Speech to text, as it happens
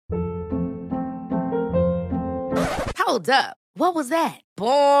Hold up. What was that?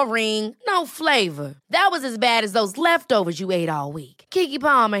 Boring. No flavor. That was as bad as those leftovers you ate all week. Keke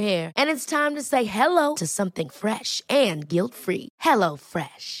Palmer here, and it's time to say hello to something fresh and guilt-free. Hello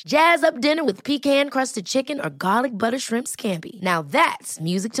Fresh. Jazz up dinner with pecan-crusted chicken or garlic butter shrimp scampi. Now that's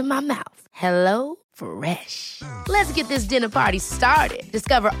music to my mouth. Hello Fresh. Let's get this dinner party started.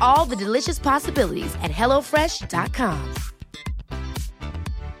 Discover all the delicious possibilities at hellofresh.com.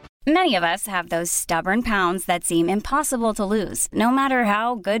 Many of us have those stubborn pounds that seem impossible to lose, no matter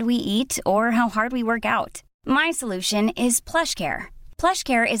how good we eat or how hard we work out. My solution is PlushCare.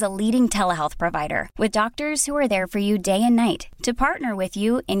 PlushCare is a leading telehealth provider with doctors who are there for you day and night to partner with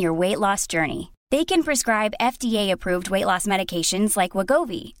you in your weight loss journey. They can prescribe FDA-approved weight loss medications like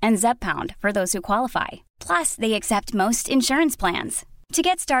Wegovy and Zepbound for those who qualify. Plus, they accept most insurance plans. To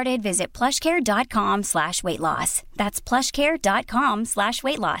get started, visit plushcare.com/weightloss. That's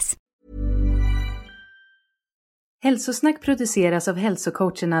plushcare.com/weightloss. Hälsosnack produceras av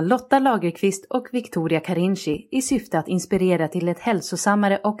hälsocoacherna Lotta Lagerqvist och Victoria Carinci i syfte att inspirera till ett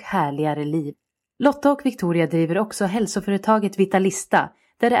hälsosammare och härligare liv. Lotta och Victoria driver också hälsoföretaget Vitalista,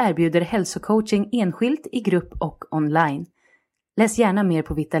 där det erbjuder hälsocoaching enskilt, i grupp och online. Läs gärna mer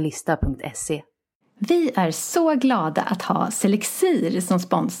på vitalista.se. Vi är så glada att ha Selexir som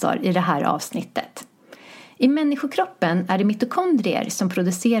sponsor i det här avsnittet. I människokroppen är det mitokondrier som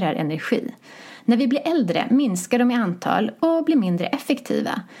producerar energi. När vi blir äldre minskar de i antal och blir mindre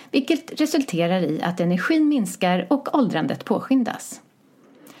effektiva, vilket resulterar i att energin minskar och åldrandet påskyndas.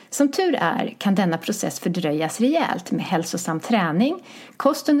 Som tur är kan denna process fördröjas rejält med hälsosam träning,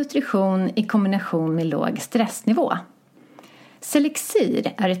 kost och nutrition i kombination med låg stressnivå.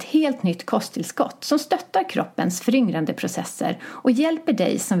 Selexir är ett helt nytt kosttillskott som stöttar kroppens föryngrande processer och hjälper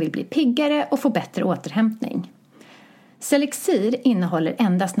dig som vill bli piggare och få bättre återhämtning. Selexir innehåller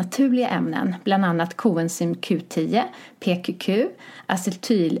endast naturliga ämnen, bland annat koenzym Q10, PQQ,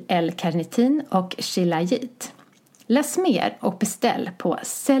 acetyl-L-karnitin och shilajit. Läs mer och beställ på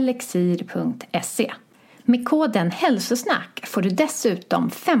selexir.se. Med koden hälsosnack får du dessutom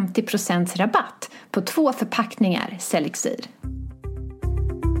 50% rabatt på 2 förpackningar Selexir.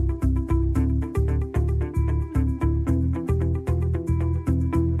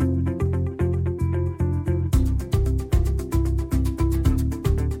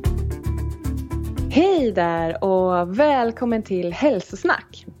 Hej där och välkommen till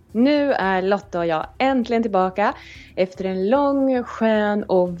Hälsosnack. Nu är Lotta och jag äntligen tillbaka efter en lång, skön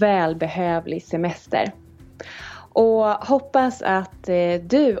och välbehövlig semester. Och hoppas att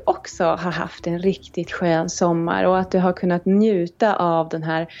du också har haft en riktigt skön sommar och att du har kunnat njuta av den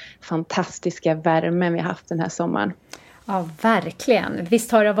här fantastiska värmen vi har haft den här sommaren. Ja, verkligen.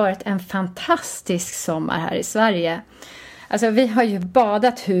 Visst har det varit en fantastisk sommar här i Sverige. Alltså vi har ju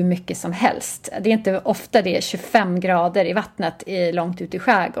badat hur mycket som helst. Det är inte ofta det är 25 grader i vattnet långt ut i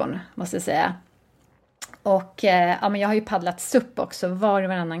skärgården, måste jag säga. Och ja, men jag har ju paddlat SUP också var och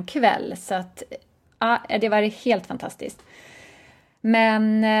varannan kväll. Så att ja, det var helt fantastiskt.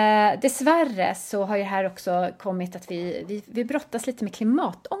 Men dessvärre så har ju här också kommit att vi brottas lite med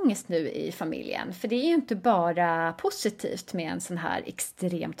klimatångest nu i familjen. För det är ju inte bara positivt med en sån här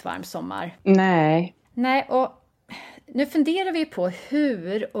extremt varm sommar. Nej, och nu funderar vi på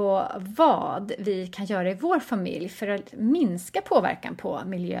hur och vad vi kan göra i vår familj för att minska påverkan på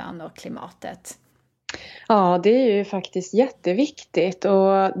miljön och klimatet. Ja, det är ju faktiskt jätteviktigt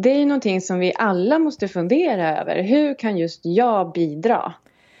och det är ju någonting som vi alla måste fundera över. Hur kan just jag bidra?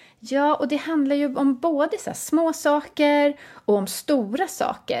 Ja, och det handlar ju om både så här små saker och om stora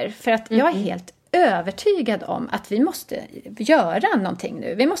saker. För att jag är helt övertygad om att vi måste göra någonting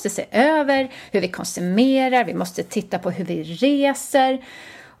nu. Vi måste se över hur vi konsumerar, vi måste titta på hur vi reser.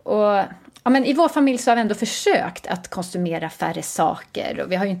 Och ja, men i vår familj så har vi ändå försökt att konsumera färre saker.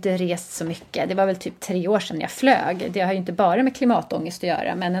 Och vi har ju inte rest så mycket. Det var väl typ 3 år sedan jag flög. Det har ju inte bara med klimatångest att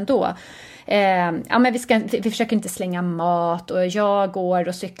göra, men ändå. Ja, men vi försöker inte slänga mat och jag går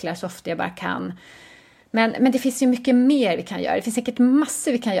och cyklar så ofta jag bara kan. Men det finns ju mycket mer vi kan göra. Det finns säkert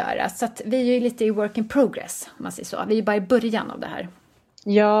massor vi kan göra. Så att vi är ju lite i work in progress, om man säger så. Vi är bara i början av det här.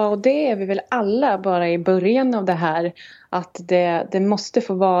 Ja, och det är vi väl alla bara i början av det här. Att det måste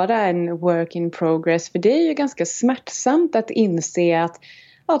få vara en work in progress. För det är ju ganska smärtsamt att inse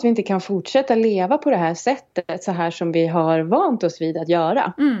att vi inte kan fortsätta leva på det här sättet. Så här som vi har vant oss vid att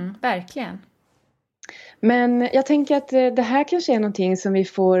göra. Verkligen. Men jag tänker att det här kanske är någonting som vi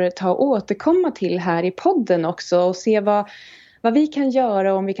får ta och återkomma till här i podden också. Och se vad vi kan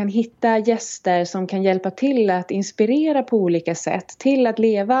göra, om vi kan hitta gäster som kan hjälpa till att inspirera på olika sätt. Till att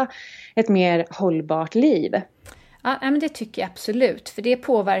leva ett mer hållbart liv. Ja, men det tycker jag absolut. För det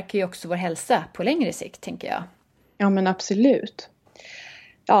påverkar ju också vår hälsa på längre sikt, tänker jag. Ja, men absolut.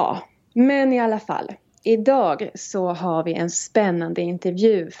 Ja, men i alla fall. Idag så har vi en spännande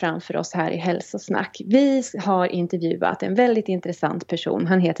intervju framför oss här i Hälsosnack. Vi har intervjuat en väldigt intressant person.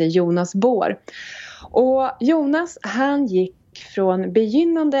 Han heter Jonas Bohr. Och Jonas, han gick från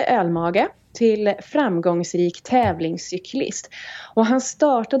begynnande ölmage till framgångsrik tävlingscyklist. Och han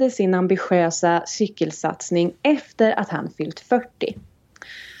startade sin ambitiösa cykelsatsning efter att han fyllt 40.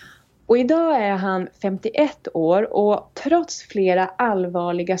 Och idag är han 51 år och trots flera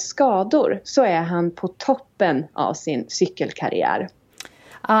allvarliga skador så är han på toppen av sin cykelkarriär.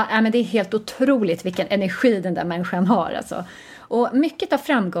 Ja, men det är helt otroligt vilken energi den där människan har alltså. Och mycket av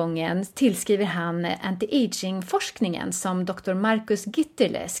framgången tillskriver han anti-aging-forskningen som Dr. Marcus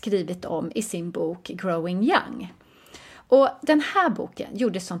Gitterle skrivit om i sin bok Growing Young. Och den här boken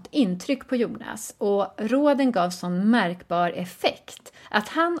gjorde sånt intryck på Jonas och råden gav sån märkbar effekt att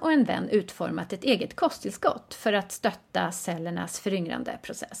han och en vän utformat ett eget kosttillskott för att stötta cellernas föryngrande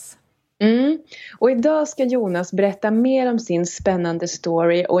process. Och idag ska Jonas berätta mer om sin spännande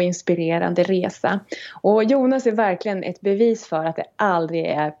story och inspirerande resa. Och Jonas är verkligen ett bevis för att det aldrig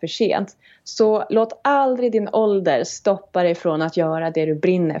är för sent. Så låt aldrig din ålder stoppa dig från att göra det du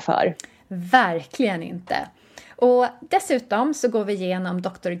brinner för. Verkligen inte. Och dessutom så går vi igenom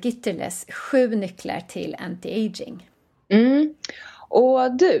Dr. Gitterles 7 nycklar till anti-aging.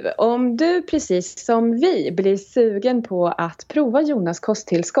 Och du, om du precis som vi blir sugen på att prova Jonas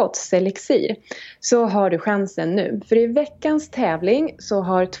kosttillskott Selexir så har du chansen nu. För i veckans tävling så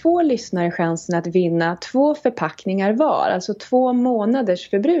har 2 lyssnare chansen att vinna 2 förpackningar var, alltså 2 månaders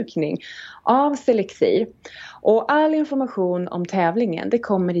förbrukning av Selexir. Och all information om tävlingen det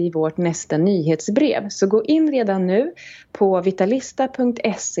kommer i vårt nästa nyhetsbrev. Så gå in redan nu på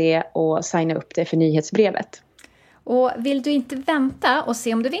vitalista.se och signa upp dig för nyhetsbrevet. Och vill du inte vänta och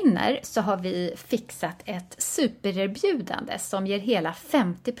se om du vinner så har vi fixat ett supererbjudande som ger hela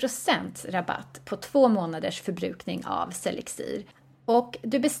 50% rabatt på 2 månaders förbrukning av Selexir. Och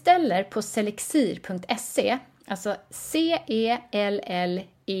du beställer på selexir.se, alltså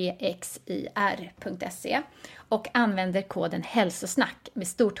CELLEXIR.se och använder koden hälsosnack med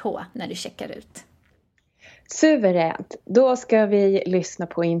stort H när du checkar ut. Suveränt, då ska vi lyssna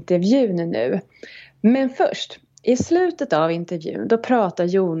på intervjun nu. Men först, i slutet av intervjun då pratar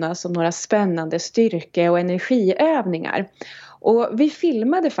Jonas om några spännande styrke- och energiövningar. Och vi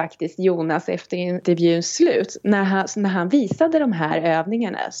filmade faktiskt Jonas efter intervjuns slut när han visade de här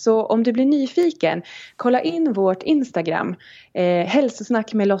övningarna. Så om du blir nyfiken, kolla in vårt Instagram,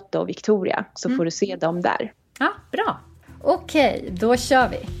 hälsosnack med Lotta och Victoria, så får du se dem där. Ja, bra. Okej, då kör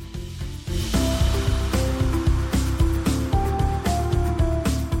vi.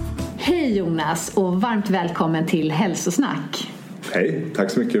 Hej Jonas och varmt välkommen till Hälsosnack. Hej, tack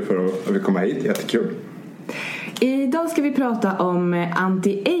så mycket för att vi kom hit, jättekul. Idag ska vi prata om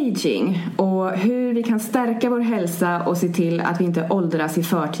anti-aging och hur vi kan stärka vår hälsa och se till att vi inte åldras i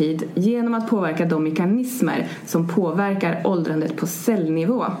förtid genom att påverka de mekanismer som påverkar åldrandet på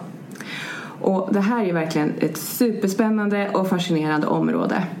cellnivå. Och det här är verkligen ett superspännande och fascinerande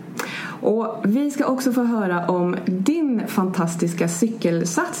område. Och vi ska också få höra om din fantastiska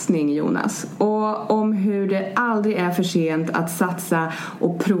cykelsatsning, Jonas. Och om hur det aldrig är för sent att satsa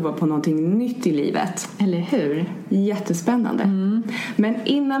och prova på någonting nytt i livet. Eller hur? Jättespännande. Men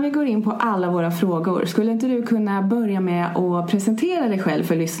innan vi går in på alla våra frågor, skulle inte du kunna börja med att presentera dig själv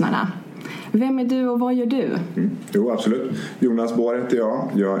för lyssnarna? Vem är du och vad gör du? Jo, absolut. Jonas Bohr heter jag.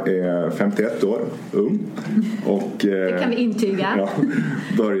 Jag är 51 år, ung. Och, det kan vi intyga. Ja,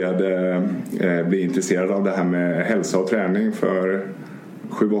 började bli intresserad av det här med hälsa och träning för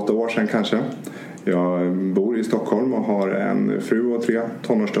 7-8 år sedan kanske. Jag bor i Stockholm och har en fru och 3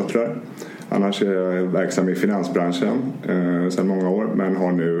 tonårsdöttrar. Annars är jag verksam i finansbranschen sedan många år, men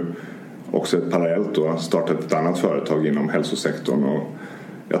har nu också ett parallellt då startat ett annat företag inom hälsosektorn. Och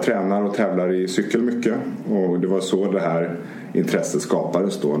jag tränar och tävlar i cykel mycket, och det var så det här intresset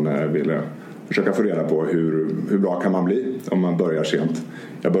skapades då när jag ville försöka få reda på hur bra kan man bli om man börjar sent.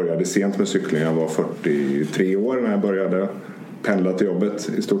 Jag började sent med cykling, jag var 43 år när jag började pendla till jobbet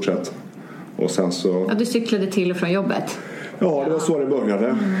i stort sett. Och sen så... Ja, du cyklade till och från jobbet? Ja, det var så det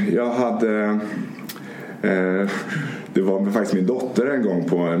började. Jag hade... det var faktiskt min dotter en gång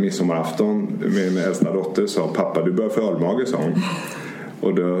på en midsommarafton. Min äldsta dotter sa: "Pappa, du bör få ölmage", sa hon.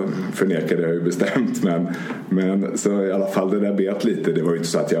 Och då förnekade jag ju bestämt. Men så i alla fall det där bet lite. Det var ju inte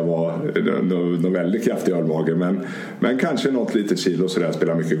så att jag var någon väldigt kraftig ölmage. Men kanske något litet kilo sådär. Jag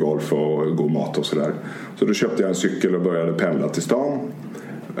spelade mycket golf och god mat och sådär. Så då köpte jag en cykel och började pendla till stan.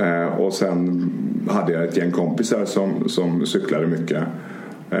 Och sen hade jag ett gäng kompisar som cyklade mycket.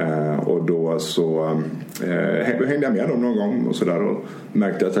 Och då så hängde jag med dem någon gång och sådär, och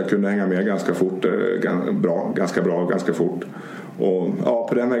märkte att jag kunde hänga med ganska fort, ganska bra, ganska fort. Och ja,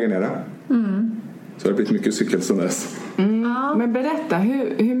 på den vägen är det. Så det har blivit mycket cykel sedan dess. Men berätta,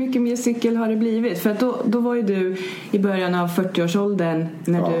 hur mycket mer cykel har det blivit? För att då var ju du i början av 40-årsåldern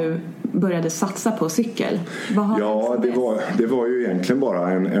när du började satsa på cykel. Det var ju egentligen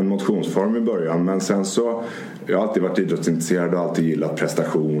bara en motionsform i början. Men sen så, jag har alltid varit idrottsintresserad och alltid gillat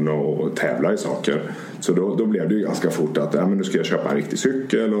prestation och tävla i saker. Så då blev det ju ganska fort att men nu ska jag köpa en riktig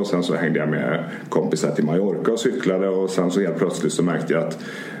cykel. Och sen så hängde jag med kompisar till Mallorca och cyklade. Och sen så helt plötsligt så märkte jag att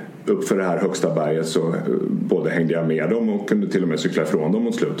upp för det här högsta berget så både hängde jag med dem och kunde till och med cykla ifrån dem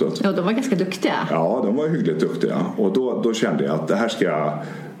mot slutet. Ja, de var ganska duktiga. Ja, de var hyggligt duktiga. Och då kände jag att det här ska jag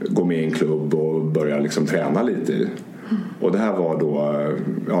gå med i en klubb och börja liksom träna lite i. Och det här var då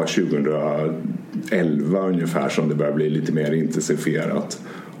 2011 ungefär som det började bli lite mer intensifierat.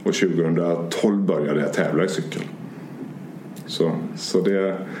 Och 2012 började jag tävla i cykel. Så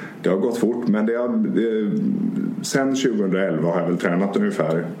det har gått fort, men sen 2011 har jag väl tränat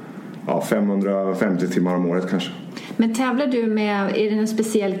ungefär 550 timmar om året kanske. Men tävlar du med, är det en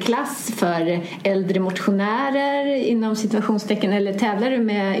speciell klass för äldre motionärer inom situationstecken, eller tävlar du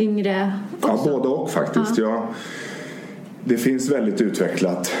med yngre också? Ja, både och faktiskt. Det finns väldigt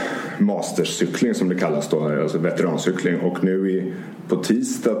utvecklat mastercykling som det kallas då, alltså veterancykling, och nu på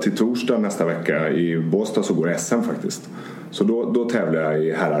tisdag till torsdag nästa vecka i Båstad så går SM faktiskt. Så då tävlar jag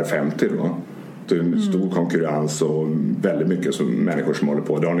i herrar 50 då. Det är en stor konkurrens och väldigt mycket människor som håller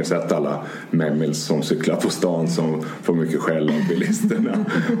på. Det har ni sett alla memils som cyklar på stan som får mycket skäll av bilisterna.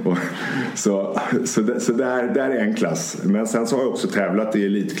 Så där är en klass. Men sen så har jag också tävlat i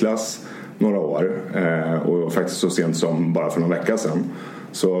elitklass några år. Och faktiskt så sent som bara för någon vecka sedan.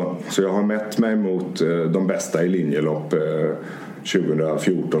 Så jag har mätt mig mot de bästa i linjelopp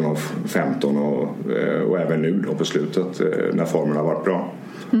 2014 och 2015 och även nu då på slutet när formen har varit bra.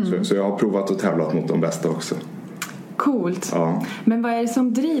 Så jag har provat att tävla mot de bästa också. Coolt. Ja. Men vad är det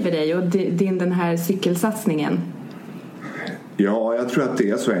som driver dig och den här cykelsatsningen? Ja, jag tror att det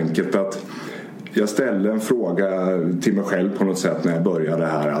är så enkelt att jag ställde en fråga till mig själv på något sätt när jag började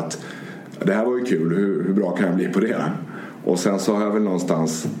här, att det här var ju kul, hur bra kan jag bli på det? Och sen så har jag väl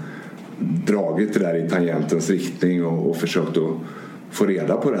någonstans dragit det där i tangentens riktning och försökt att få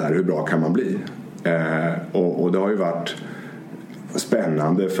reda på det här, hur bra kan man bli? Och det har ju varit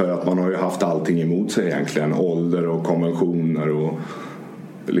spännande för att man har ju haft allting emot sig egentligen, ålder och konventioner och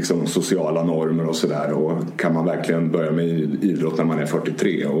liksom sociala normer och sådär, och kan man verkligen börja med idrott när man är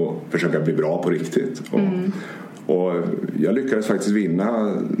 43 och försöka bli bra på riktigt. Och jag lyckades faktiskt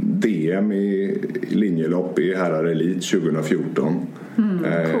vinna DM i linjelopp i herrar elit 2014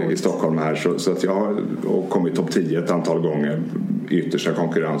 i Stockholm här, så att jag har kommit topp 10 ett antal gånger i yttersta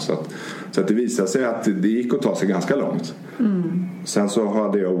konkurrens, så att det visade sig att det gick att ta sig ganska långt. Sen så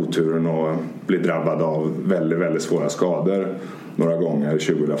hade jag oturen att bli drabbad av väldigt, väldigt svåra skador några gånger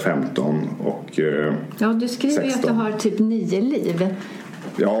 2015 och 16. Du skriver ju att du har typ 9 liv.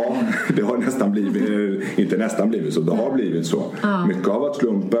 Ja, det har nästan blivit, inte nästan blivit så, det har blivit så. Mycket har varit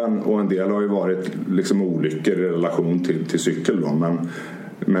slumpen och en del har ju varit liksom olyckor i relation till cykel då.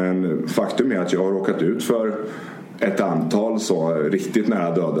 Men faktum är att jag har råkat ut för ett antal så riktigt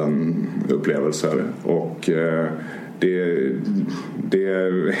nära döden upplevelser, och det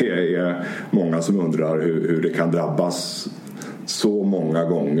är många som undrar hur det kan drabbas så många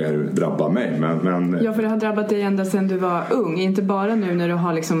gånger drabba mig. Men ja, för det har drabbat dig ända sedan du var ung, inte bara nu när du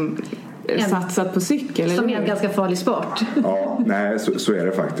har liksom satsat på cykel. Som är en ganska farlig sport. Ja, nej, så är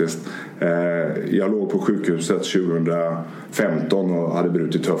det faktiskt. Jag låg på sjukhuset 2015 och hade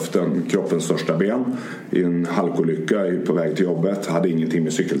brutit höften, kroppens största ben, i en halkolycka på väg till jobbet. Hade ingenting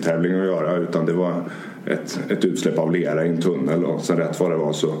med cykeltävling att göra, utan det var ett utsläpp av lera i en tunnel, och sen rätt vad det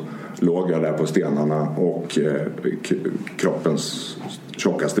var så låg jag där på stenarna och kroppens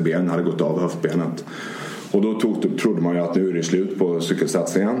tjockaste ben hade gått av, höftbenet. Och då trodde man ju att nu är det slut på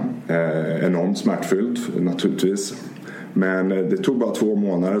cykelsatsningen. Enormt smärtfyllt naturligtvis. Men det tog bara 2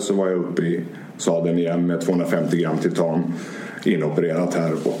 månader så var jag uppe i sadeln igen med 250 gram titan inopererat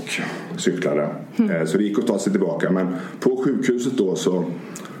här och cyklade. Så det gick att ta sig tillbaka. Men på sjukhuset då så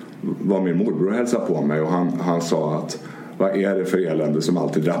var min morbror och hälsade på mig, och han sa att vad är det för elände som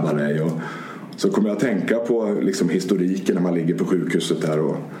alltid drabbar dig? Och så kom jag att tänka på liksom historiken när man ligger på sjukhuset där,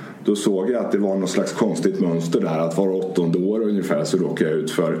 och då såg jag att det var något slags konstigt mönster där, att var 8:e år ungefär så råkade jag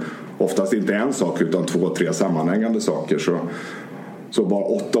ut för oftast inte en sak utan 2-3 sammanhängande saker. Så bara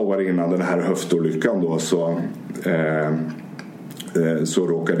 8 år innan den här höftolyckan då så så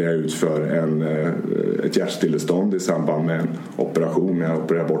råkade jag ut för ett hjärtstillestånd i samband med en operation när jag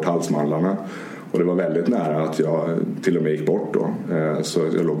opererade bort halsmandlarna. Och det var väldigt nära att jag till och med gick bort då. Så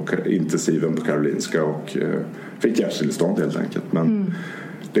jag låg intensiven på Karolinska och fick hjärtstillestånd helt enkelt. Men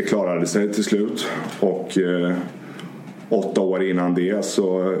det klarade sig till slut. Och 8 år innan det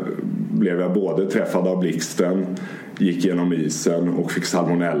så blev jag både träffad av blixten, gick genom isen och fick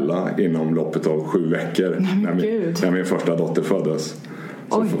salmonella inom loppet av 7 veckor när min första dotter föddes.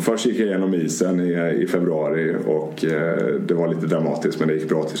 Så först gick jag genom isen i februari och det var lite dramatiskt, men det gick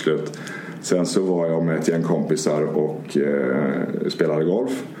bra till slut. Sen så var jag med ett gäng kompisar och spelade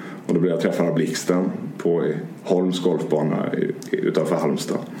golf. Och då blev jag träffad av blixten på Holms golfbana utanför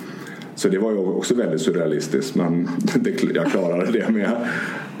Halmstad. Så det var ju också väldigt surrealistiskt, men jag klarade det med.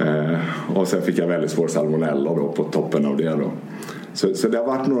 Och sen fick jag väldigt svår salmonella då på toppen av det då. Så det har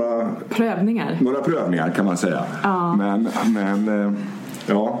varit några prövningar kan man säga. Ja. Men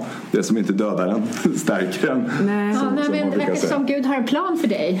ja, det som inte dödar en stärker en. Nej. Men eftersom Gud har en plan för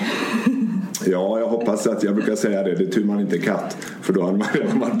dig. Ja, jag hoppas att jag brukar säga det. Det tur man inte katt, för då hade man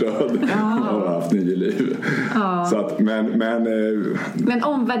redan varit död och haft 9 liv. Ja. Så att, men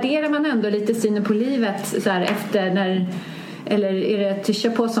omvärderar man ändå lite synen på livet så här efter när... Eller är det att tyscha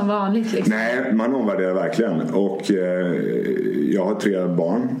på som vanligt? Liksom? Nej, man omvärderar verkligen. Och jag har 3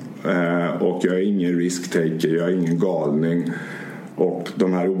 barn. Och jag är ingen risk-taker. Jag är ingen galning. Och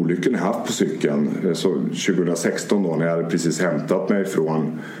de här olyckorna jag haft på cykeln. Så 2016 då, när jag hade precis hämtat mig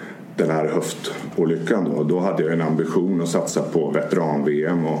från den här höftolyckan. Då hade jag en ambition att satsa på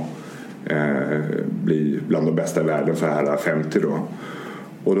veteran-VM. Och bli bland de bästa i världen för här 50 då.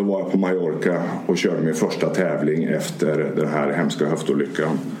 Och då var jag på Mallorca och körde min första tävling efter den här hemska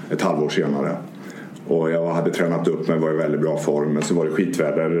höftolyckan ett halvår senare. Och jag hade tränat upp mig, var i väldigt bra form. Men så var det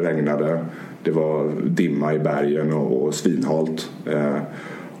skitväder, det regnade. Det var dimma i bergen och svinhalt.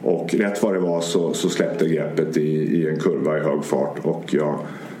 Och rätt vad det var så släppte greppet i en kurva i hög fart. Och jag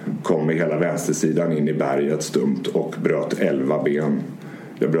kom med hela vänstersidan in i berget stumt och bröt 11 ben.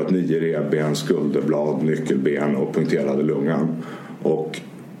 Jag bröt 9 revben, skulderblad, nyckelben och punkterade lungan. Och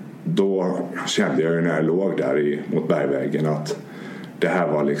då kände jag ju när jag låg där mot bergväggen att det här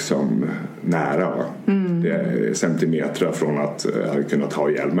var liksom nära. Va? Det är centimeter från att jag hade kunnat ha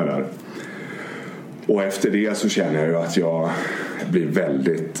ihjäl mig där. Och efter det så känner jag ju att jag blir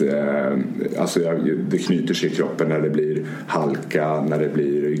väldigt... det knyter sig i kroppen när det blir halka, när det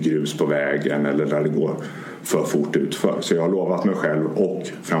blir grus på vägen eller när det går för fort utför. Så jag har lovat mig själv och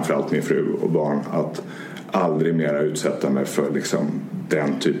framförallt min fru och barn att aldrig mera utsätta mig för liksom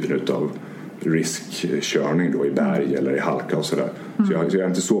den typen av riskkörning då i berg eller i halka och sådär. Så jag är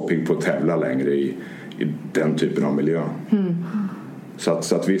inte så pigg på att tävla längre i den typen av miljö.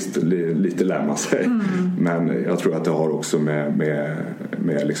 Så att visst, lite lär man sig. Men jag tror att det har också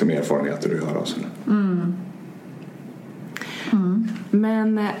med liksom erfarenheter att göra. Och sådär.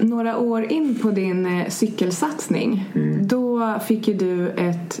 Men några år in på din cykelsatsning då fick ju du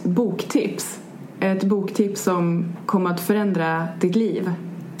ett boktips. Ett boktips som kom att förändra ditt liv.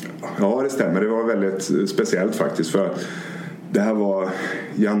 Ja, det stämmer. Det var väldigt speciellt faktiskt. För det här var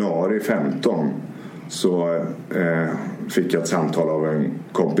januari 15. Så fick jag ett samtal av en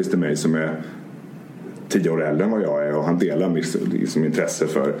kompis till mig som är 10 år äldre än vad jag är. Och han delar mitt liksom intresse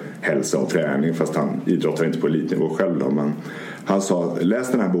för hälsa och träning. Fast han idrottar inte på elitnivå själv då. Men han sa,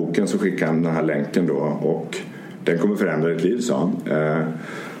 läs den här boken, så skickade han den här länken då. Och den kommer förändra ditt liv, sa han.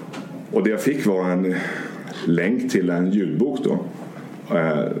 Och det jag fick var en länk till en ljudbok då.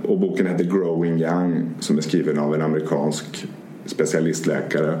 Och boken heter Growing Young, som är skriven av en amerikansk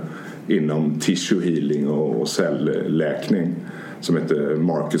specialistläkare inom tissue healing och cellläkning som heter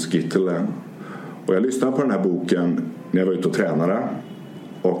Marcus Gittele. Och jag lyssnade på den här boken när jag var ute och tränade.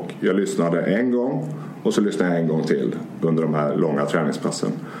 Och jag lyssnade en gång och så lyssnade jag en gång till under de här långa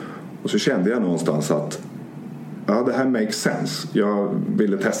träningspassen. Och så kände jag någonstans att ja, det här makes sense. Jag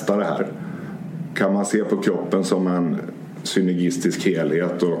ville testa det här. Kan man se på kroppen som en synergistisk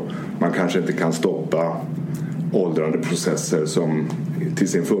helhet och man kanske inte kan stoppa åldrande processer som till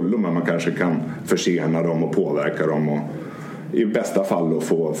sin fullo, men man kanske kan försena dem och påverka dem och i bästa fall då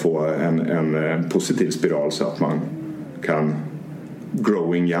få en positiv spiral så att man kan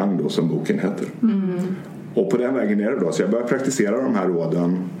growing young då, som boken heter. Och på den vägen är det då. Så jag börjar praktisera de här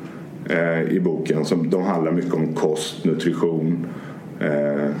råden i boken. Som de handlar mycket om kost, nutrition,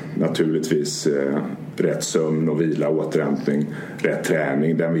 naturligtvis rätt sömn och vila, återhämtning, rätt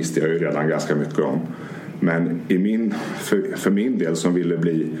träning. Den visste jag ju redan ganska mycket om. Men för min del som ville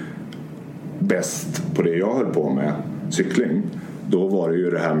bli bäst på det jag höll på med, cykling, då var det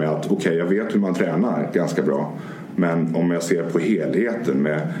ju det här med att okej, jag vet hur man tränar ganska bra. Men om jag ser på helheten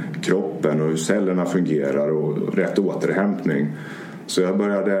med kroppen och hur cellerna fungerar och rätt återhämtning. Så jag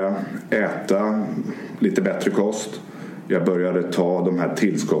började äta lite bättre kost. Jag började ta de här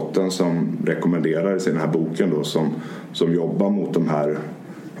tillskotten som rekommenderades i den här boken då, som jobbar mot de här,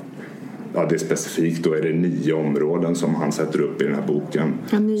 ja det är specifikt då är det 9 områden som han sätter upp i den här boken.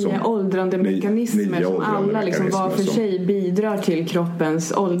 Ja, 9 åldrande mekanismer som alla liksom var för sig bidrar till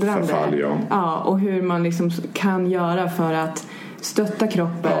kroppens åldrande. Förfall, ja, och hur man liksom kan göra för att stötta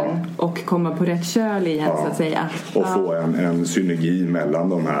kroppen och komma på rätt köl igen så att säga. Och få en synergi mellan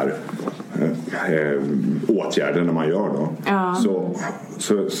de här åtgärderna man gör då. Ja.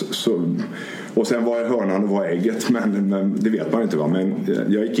 Så, och sen var hörnan och var ägget, men det vet man inte va. Men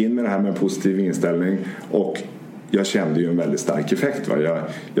jag gick in med det här med en positiv inställning och jag kände ju en väldigt stark effekt va.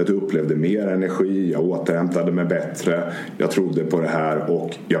 Jag upplevde mer energi, jag återhämtade mig bättre, jag trodde på det här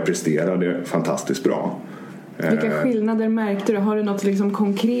och jag presterade fantastiskt bra. Vilka skillnader märkte du? Har du något liksom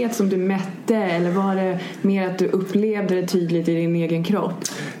konkret som du mätte eller var det mer att du upplevde det tydligt i din egen kropp?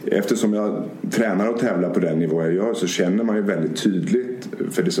 Eftersom jag tränar och tävlar på den nivå jag gör så känner man ju väldigt tydligt,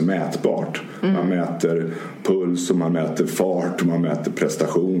 för det är så mätbart. Man mäter puls och man mäter fart och man mäter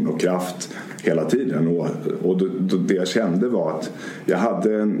prestation och kraft hela tiden. Och det jag kände var att jag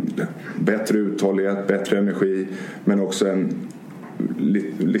hade en bättre uthållighet, bättre energi, men också en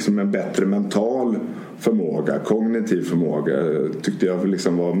bättre mental förmåga, kognitiv förmåga tyckte jag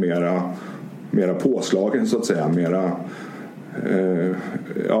liksom var mera påslagen så att säga, mera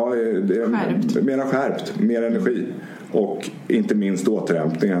skärpt, mer energi och inte minst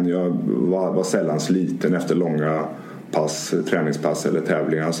återhämtningen. Jag var sällan sliten efter långa träningspass eller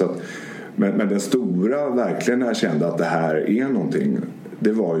tävlingar så att, men den stora verkligen när jag kände att det här är någonting,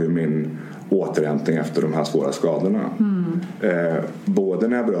 det var ju min återhämtning efter de här svåra skadorna. Både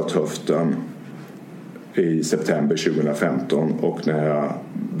när jag bröt höften i september 2015 och när jag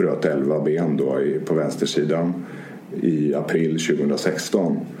bröt 11 ben då på vänstersidan i april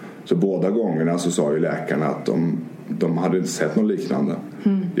 2016. Så båda gångerna så sa ju läkarna att de hade inte sett något liknande.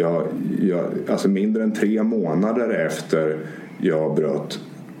 Alltså mindre än 3 månader efter jag bröt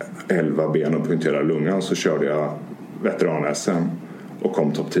 11 ben och punkterade lungan så körde jag veteran-SM och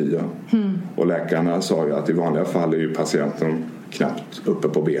kom topp 10. Och läkarna sa ju att i vanliga fall är ju patienten knappt uppe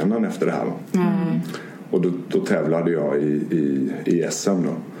på benen efter det här. Och då tävlade jag i SM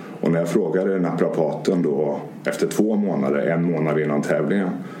då. Och när jag frågade naprapaten då efter 2 månader, 1 månad innan tävlingen,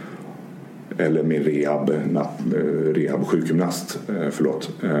 eller min rehab sjukgymnast,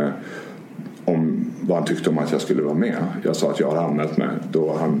 om vad han tyckte om att jag skulle vara med. Jag sa att jag har anmält mig.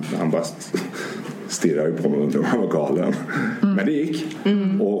 Då han bara stirrade ju på mig och undrade om jag var galen. Men det gick.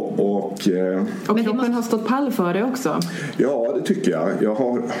 Och kroppen har stått pall för det också. Ja, det tycker jag.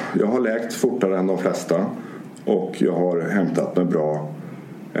 Jag har läkt fortare än de flesta. Och jag har hämtat mig bra.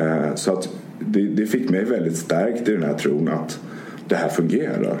 Så att det fick mig väldigt starkt i den här tron att det här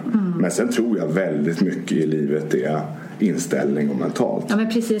fungerar. Men sen tror jag väldigt mycket i livet är inställning och mentalt. Ja men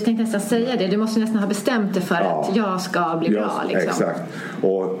precis, jag tänkte nästan säga det. Du måste nästan ha bestämt dig för att jag ska bli bra liksom. Exakt.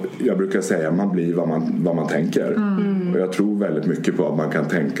 Och jag brukar säga att man blir vad man tänker. Och jag tror väldigt mycket på att man kan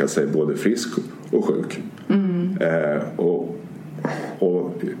tänka sig både frisk och sjuk.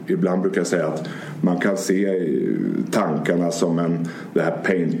 Och ibland brukar jag säga att man kan se tankarna som det här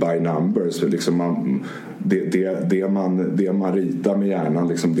paint by numbers. Liksom det man ritar med hjärnan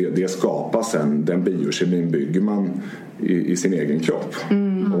liksom det skapas sen. Den biokemin bygger man i sin egen kropp.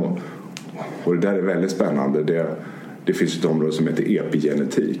 Och det där är väldigt spännande. Det finns ett område som heter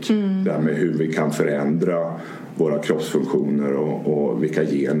epigenetik. Där med hur vi kan förändra våra kroppsfunktioner och vilka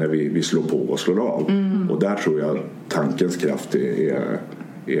gener vi slår på och slår av. Och där tror jag tankens kraft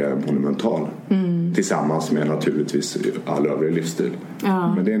är monumental. Tillsammans med naturligtvis all övrig livsstil.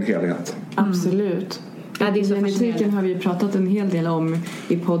 Men det är en helhet. Absolut. Genetiken har vi pratat en hel del om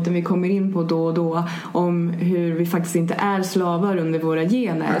i podden. Vi kommer in på då och då om hur vi faktiskt inte är slavar under våra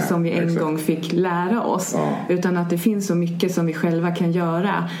gener som vi en gång fick lära oss. Utan att det finns så mycket som vi själva kan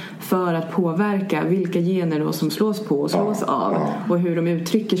göra för att påverka vilka gener då som slås på och slås av och hur de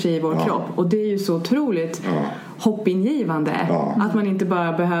uttrycker sig i vår kropp. Och det är ju så otroligt hoppingivande att man inte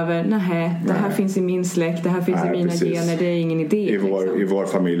bara behöver det här finns i min släkt, det här finns i mina gener, det är ingen idé. I vår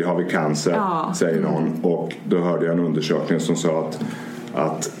familj har vi cancer, säger någon. Och då hörde jag en undersökning som sa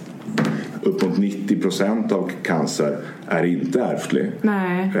att upp mot 90% av cancer är inte ärftlig.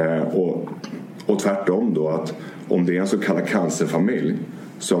 Och tvärtom då att om det är en så kallad cancerfamilj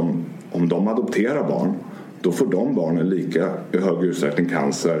som om de adopterar barn då får de barnen lika i hög utsträckning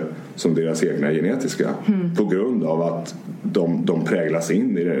cancer som deras egna genetiska. På grund av att de präglas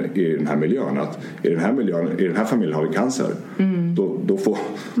in i den här miljön. Att i den här familjen har vi cancer. Då får,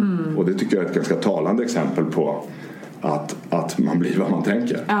 och det tycker jag är ett ganska talande exempel på att man blir vad man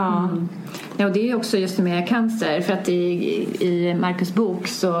tänker. Ja, och det är också just med cancer. För att i Marcus bok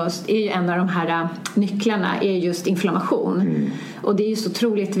så är ju en av de här nycklarna är just inflammation. Och det är ju så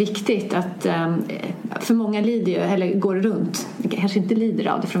otroligt viktigt att för många lider ju, eller går runt, kanske inte lider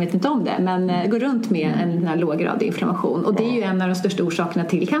av det för de vet inte om det, men går runt med en här låggradig inflammation. Och det är ju en av de största orsakerna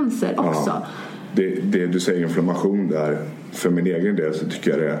till cancer också. Det du säger inflammation där, för min egen del så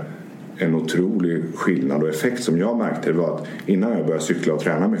tycker jag det är en otrolig skillnad och effekt som jag märkte. Det var att innan jag började cykla och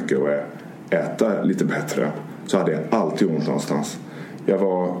träna mycket och äta lite bättre så hade jag alltid ont någonstans. Jag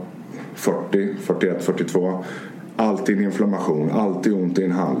var 40, 41, 42. Alltid en inflammation, alltid ont i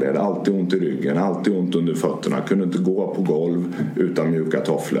en handled, alltid ont i ryggen, alltid ont under fötterna. Kunde inte gå på golv utan mjuka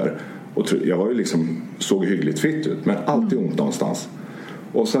tofflor. Och jag var ju liksom, såg hyggligt fitt ut, men alltid ont någonstans.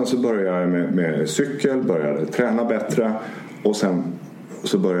 Och sen så började jag med cykel, började träna bättre och sen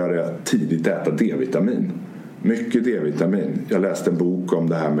så började jag tidigt äta D-vitamin. Mycket D-vitamin. Jag läste en bok om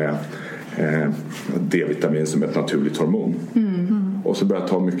det här med D-vitamin som ett naturligt hormon. Och så började jag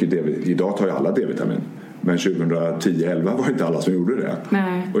ta mycket D-vitamin. Idag tar jag alla D-vitamin. Men 2010-11 var inte alla som gjorde det.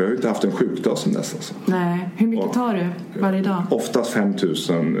 Nej. Och jag har ju inte haft en sjukdag som dess. Alltså. Nej. Hur mycket tar du varje dag? Oftast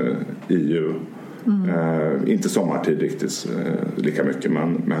 5000 IU. Inte sommartid riktigt lika mycket.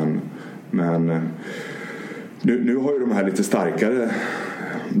 Men nu har ju de här lite starkare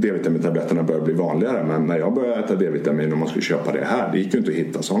D-vitamintabletterna börjat bli vanligare. Men när jag började äta D-vitamin och man skulle köpa det här, det gick ju inte att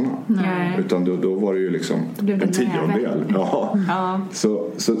hitta sådana. Utan då var det ju liksom en tiondel. Ja.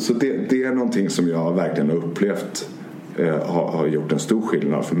 Så det är någonting som jag verkligen har upplevt har gjort en stor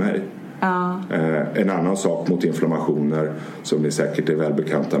skillnad för mig. En annan sak mot inflammationer som ni säkert är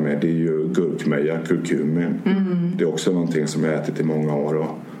välbekanta med, det är ju gurkmeja, kurkumin. Det är också någonting som jag ätit i många år och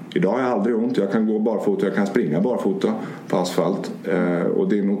idag har jag aldrig ont. Jag kan gå barfota, jag kan springa barfota på asfalt. Och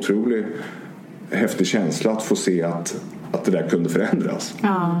det är en otroligt häftig känsla att få se att det där kunde förändras.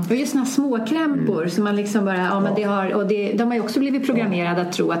 Ja, och just såna småkrämpor som man liksom bara, men det har, och de har ju också blivit programmerade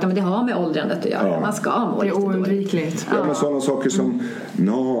att tro att det har med åldrandet att göra. Man ska må lite dåligt. Det är oundvikligt. Ja, men sådana saker som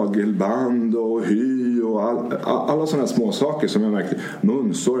nagelband och hy och alla sådana små saker som jag märkte.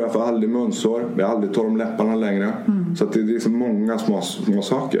 Munsår, jag får aldrig munsår. Jag har aldrig tar om läpparna längre. Så att det är liksom många små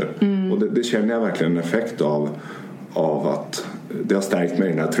saker. Och det känner jag verkligen en effekt av att det har stärkt mig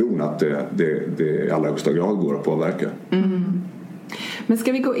i den här tron att det i allra högsta grad går att påverka. Men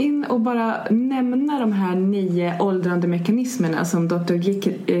ska vi gå in och bara nämna de här 9 åldrande mekanismerna som Dr.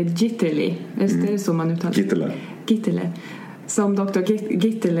 Gitterle, är det så man uttalar? Gitterle. Som Dr.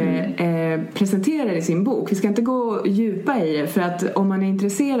 Gitterle presenterar i sin bok. Vi ska inte gå djupa i det, för att om man är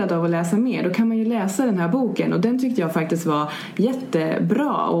intresserad av att läsa mer, då kan man ju läsa den här boken. Och den tyckte jag faktiskt var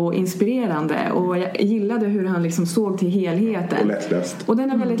jättebra och inspirerande. Och jag gillade hur han liksom såg till helheten. Och lättläst. Och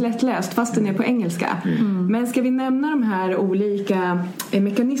den är väldigt lättläst, fast den är på engelska. Men ska vi nämna de här olika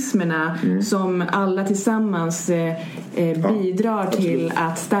mekanismerna som alla tillsammans bidrar till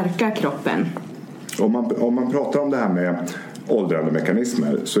att stärka kroppen? Om man pratar om det här med åldrande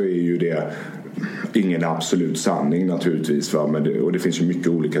mekanismer så är ju det ingen absolut sanning naturligtvis. Och det finns ju mycket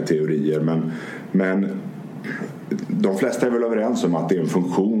olika teorier. Men de flesta är väl överens om att det är en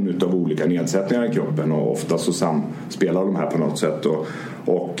funktion utav olika nedsättningar i kroppen. Och ofta så samspelar de här på något sätt.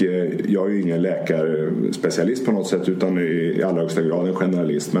 Och jag är ju ingen läkarspecialist på något sätt, utan i allra högsta grad en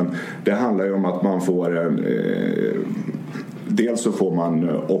generalist. Men det handlar ju om att man får dels så får man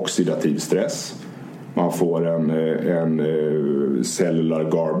oxidativ stress. Man får en cellular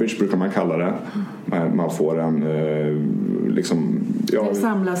garbage brukar man kalla det. Man får en liksom det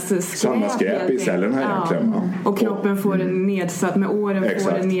samlas skräp i cellerna egentligen. Och kroppen får en nedsatt med åren. Exakt.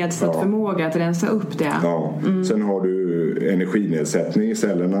 Får en nedsatt förmåga att rensa upp det. Sen har du energinedsättning i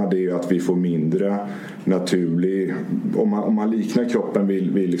cellerna. Det är ju att vi får mindre naturlig, om man liknar kroppen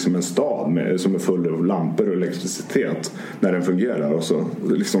vid liksom en stad som är full av lampor och elektricitet när den fungerar, och så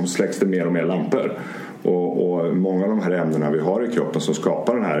liksom släcks det mer och mer lampor. Och många av de här ämnena vi har i kroppen som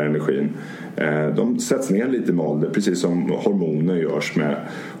skapar den här energin, de sätts ner lite med ålder, precis som hormoner görs med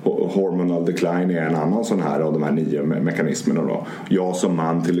hormonal decline är en annan sån här av de här 9 mekanismerna då. Jag som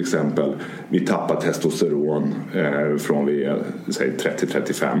man till exempel, vi tappar testosteron från vi är, säg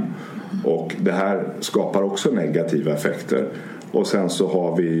 30-35, och det här skapar också negativa effekter. Och sen så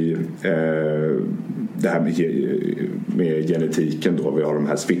har vi det här med genetiken då. Vi har de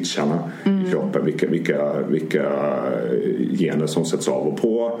här switcharna i kroppen. Vilka gener som sätts av och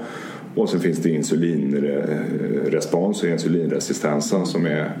på. Och sen finns det insulinrespons och insulinresistensen som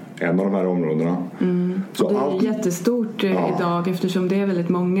är en av de här områdena. Så det är jättestort idag, eftersom det är väldigt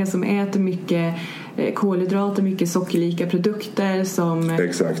många som äter mycket kolhydrater, mycket sockerlika produkter som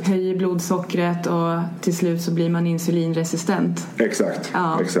höjer blodsockret, och till slut så blir man insulinresistent. Exakt.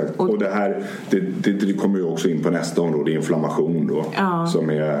 Och det här det kommer ju också in på nästa område, inflammation då, som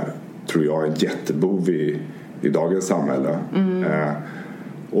är, tror jag, en jättebov i dagens samhälle.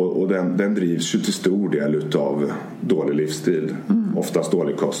 Och den drivs ju till stor del utav dålig livsstil, oftast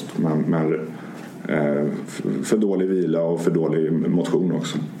dålig kost, men för dålig vila och för dålig motion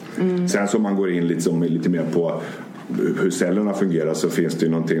också. Sen så man går in lite mer på hur cellerna fungerar, så finns det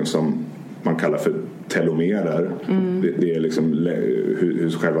ju någonting som man kallar för telomerer. Det är liksom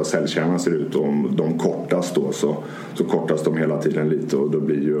hur själva cellkärnan ser ut, och om de kortas då så kortas de hela tiden lite, och då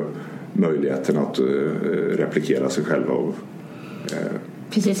blir ju möjligheten att replikera sig själva och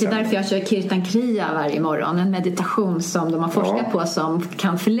precis, det är därför jag kör Kirtan Kriya varje morgon. En meditation som de har forskat på som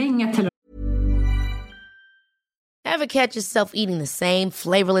kan förlänga Ever catch yourself eating the same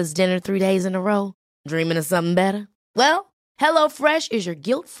flavorless dinner 3 days in a row? Dreaming of something better? Well, HelloFresh is your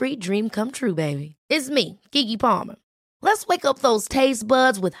guilt-free dream come true, baby. It's me, Keke Palmer. Let's wake up those taste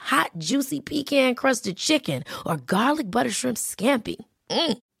buds with hot, juicy pecan-crusted chicken or garlic butter shrimp scampi.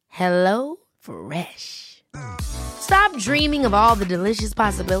 Hello Fresh. Stop dreaming of all the delicious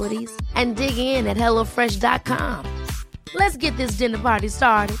possibilities and dig in at HelloFresh.com. Let's get this dinner party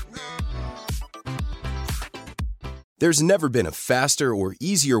started. There's never been a faster or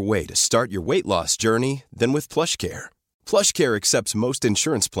easier way to start your weight loss journey than with PlushCare. PlushCare accepts most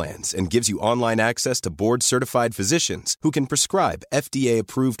insurance plans and gives you online access to board-certified physicians who can prescribe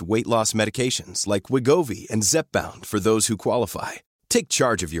FDA-approved weight loss medications like Wegovy and Zepbound for those who qualify. Take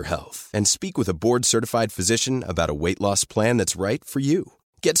charge of your health and speak with a board-certified physician about a weight loss plan that's right for you.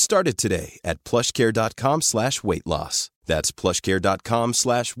 Get started today at plushcare.com/weightloss. That's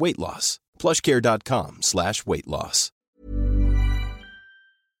plushcare.com/weightloss. plushcare.com/weightloss.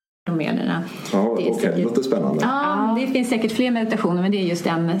 Det låter spännande. Ja, det finns säkert fler meditationer, men det är just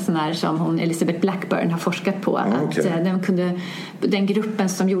en sån här som hon Elizabeth Blackburn har forskat på. Att den gruppen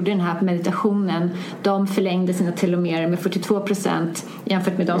som gjorde den här meditationen, de förlängde sina telomerer med 42%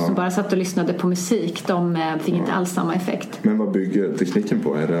 jämfört med de som bara satt och lyssnade på musik. De fick inte alls samma effekt. Men vad bygger tekniken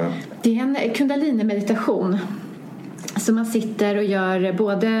på? Det är en kundalini-meditation. Så man sitter och gör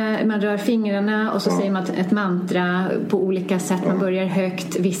man rör fingrarna och så säger man ett mantra på olika sätt. Man börjar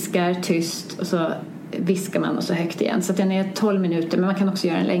högt, viskar tyst och så viskar man och så högt igen. Så att den är 12 minuter, men man kan också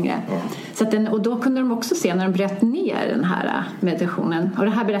göra den längre. Så att och då kunde de också se när de bröt ner den här meditationen. Och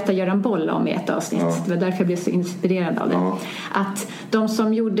det här berättar Göran Boll om i ett avsnitt. Det var därför jag blev så inspirerad av det. Att de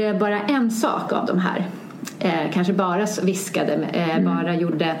som gjorde bara en sak av de här, kanske bara viskade, bara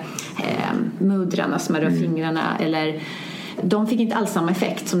gjorde mudrarna som rör fingrarna, eller de fick inte alls samma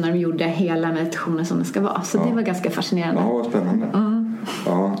effekt som när de gjorde hela meditationen som det ska vara. Så det var ganska fascinerande. Ja, spännande.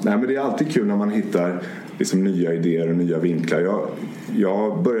 Nej, men det är alltid kul när man hittar liksom nya idéer och nya vinklar.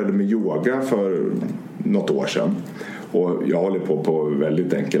 Jag började med yoga för något år sedan. Och jag håller på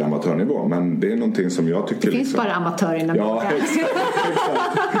väldigt enkel amatörnivå. Men det är någonting som jag tycker... Det finns bara amatörer inom yoga.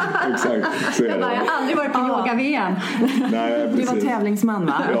 Exakt. Så jag har aldrig varit på yoga-VM. Nej, du var tävlingsman,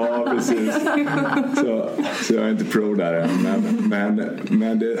 va? Ja, precis. Så jag är inte pro där än.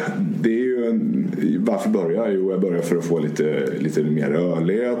 Men det är ju varför börjar jag? Jo, jag börjar för att få lite mer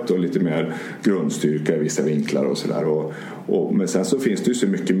rörlighet och lite mer grundstyrka i vissa vinklar och sådär. Men sen så finns det ju så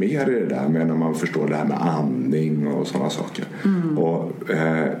mycket mer i det där med när man förstår det här med andning och sådana saker. Och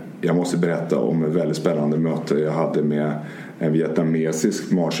jag måste berätta om ett väldigt spännande möte jag hade med en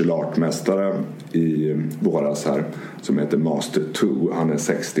vietnamesisk martial art-mästare i våras här, som heter Master Tu. Han är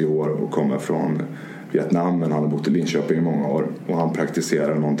 60 år och kommer från Vietnam, men han har bott i Linköping i många år, och han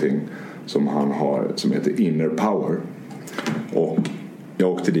praktiserar någonting som han har som heter Inner Power. Och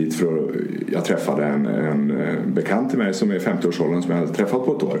jag åkte dit jag träffade en bekant till mig som är 50-årsåldern som jag hade träffat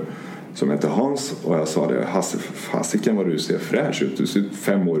på ett år, som heter Hans, och jag sa det: fasiken vad du ser fräsch ut, du ser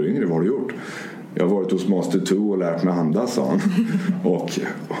 5 år yngre, vad har du gjort? Jag har varit hos Master 2 och lärt mig andas, sa han.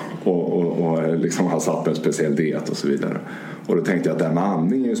 och liksom har satt en speciell diet och så vidare. Och då tänkte jag att det här med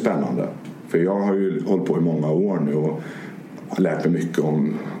andning är ju spännande, för jag har ju hållit på i många år nu och har lärt mig mycket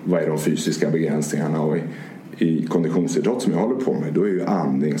om vad är de fysiska begränsningarna, och i konditionsidrott som jag håller på med, då är ju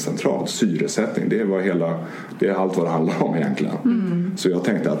andning centralt. Syresättning, det är allt vad det handlar om egentligen. Så jag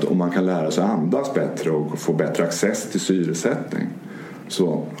tänkte att om man kan lära sig andas bättre och få bättre access till syresättning,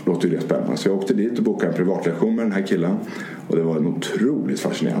 så låter det spännande. Så jag åkte dit och bokade en privatlektion med den här killen, och det var en otroligt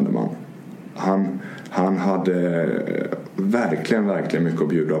fascinerande man. Han hade verkligen mycket att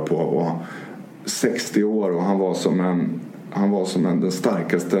bjuda på. Och 60 år och han var som den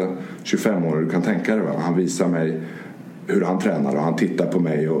starkaste 25-åring du kan tänka dig. Han visade mig hur han tränar och han tittade på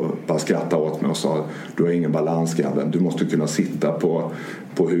mig och bara skrattade åt mig och sa: du har ingen balans, grabben. Du måste kunna sitta på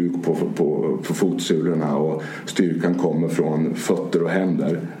huk på fotsulorna och styrkan kommer från fötter och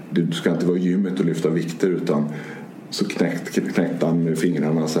händer. Du ska inte vara i gymmet och lyfta vikter, utan så knäckte han med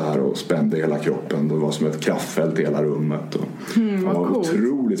fingrarna så här och spände hela kroppen. Det var som ett kraftfält i hela rummet. Han var en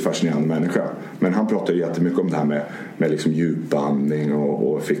otroligt fascinerande människa. Men han pratade jättemycket om det här med liksom djupandning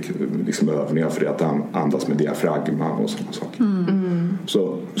och fick liksom övningar för det, att andas med diafragma och sådana saker.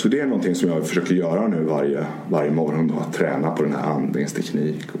 Så det är någonting som jag försöker göra nu varje morgon då, att träna på den här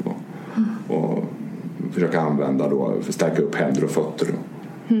andningsteknik och försöka använda då för att stärka upp händer och fötter då.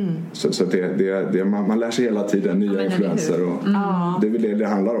 Så det man lär sig hela tiden nya influenser och det är väl det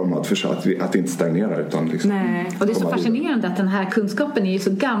handlar om, att inte stagnera utan liksom. Nej. Och det är så fascinerande att den här kunskapen är ju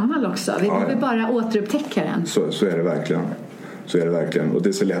så gammal också. Vi behöver bara återupptäcka den. Så är det verkligen. Så är det verkligen. Och det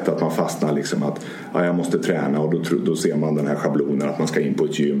är så lätt att man fastnar liksom att jag måste träna, och då ser man den här schablonen att man ska in på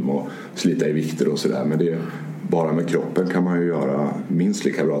ett gym och slita i vikter och sådär. Men det är bara med kroppen kan man ju göra minst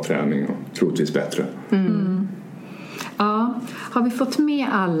lika bra träning och troligtvis bättre. Ja, har vi fått med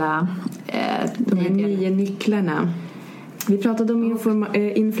alla de här 9 nycklarna? Vi pratade om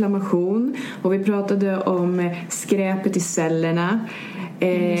inflammation och vi pratade om skräpet i cellerna.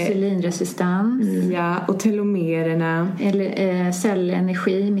 Insulinresistans. Ja, och telomererna. Eller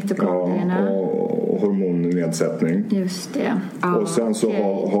cellenergi, mitokondrierna. Ja, och hormonnedsättning. Just det. Och sen så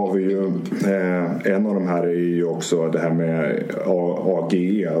har vi ju en av de här är ju också det här med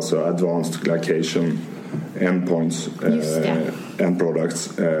AGE, alltså Advanced Glycation Endpoints, end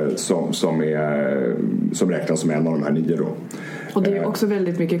products, som räknas som en av de här 9 då. Och det är också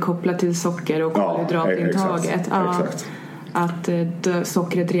väldigt mycket kopplat till socker och kolhydratintaget. Exakt. Att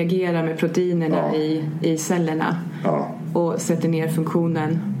sockret reagerar med proteinerna i cellerna och sätter ner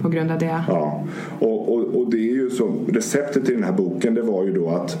funktionen på grund av det. Ja, och det är ju så, receptet i den här boken, det var ju då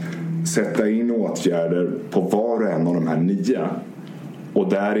att sätta in åtgärder på var och en av de här 9 och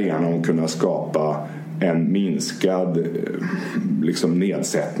därigenom kunna skapa en minskad liksom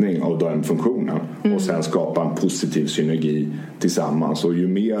nedsättning av den funktionen och sen skapa en positiv synergi tillsammans. Och ju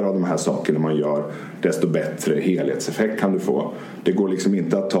mer av de här sakerna man gör, desto bättre helhetseffekt kan du få. Det går liksom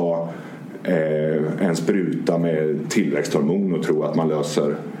inte att ta en spruta med tillväxthormon och tro att man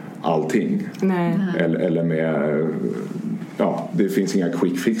löser allting. Nej. Eller med det finns inga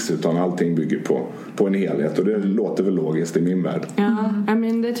quick fix, utan allting bygger på en helhet, och det låter väl logiskt i min värld. Ja,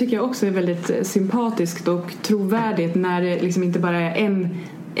 men det tycker jag också är väldigt sympatiskt och trovärdigt, när det liksom inte bara är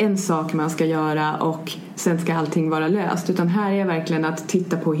en sak man ska göra och sen ska allting vara löst, utan här är verkligen att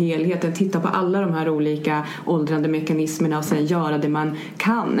titta på helheten, titta på alla de här olika åldrande mekanismerna och sen göra det man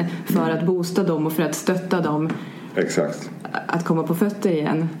kan för att boosta dem och för att stötta dem. Exakt. Att komma på fötter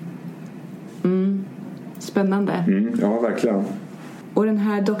igen. Spännande. Ja, verkligen. Och den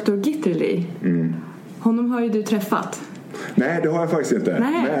här Dr. Gitterly, honom har ju du träffat. Nej, det har jag faktiskt inte.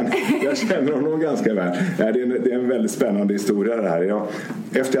 Nej. Men jag känner honom ganska väl. Det är en väldigt spännande historia det här.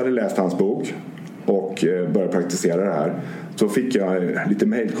 Efter jag hade läst hans bok och började praktisera det här, så fick jag lite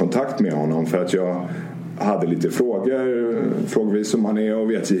mejlkontakt med honom för att jag hade lite frågvis som man är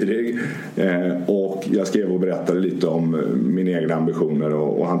och vetgirig, och jag skrev och berättade lite om mina egna ambitioner,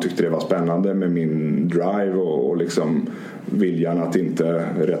 och han tyckte det var spännande med min drive och liksom viljan att inte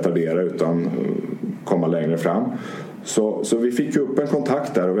retardera utan komma längre fram. Så vi fick upp en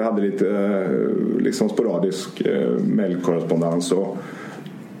kontakt där och vi hade lite liksom sporadisk mejlkorrespondens, och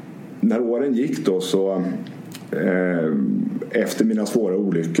när åren gick då så efter mina svåra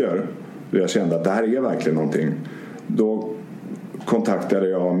olyckor, jag kände att det här är verkligen någonting, då kontaktade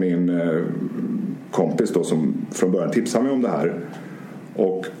jag min kompis då, som från början tipsade mig om det här,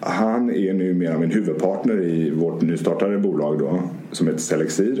 och han är numera min huvudpartner i vårt nystartade bolag då, som heter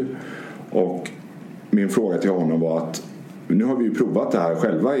Selexir. Och min fråga till honom var att nu har vi ju provat det här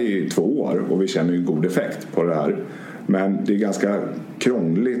själva i 2 år och vi känner ju god effekt på det här, men det är ganska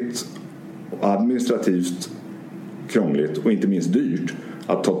krångligt, administrativt krångligt och inte minst dyrt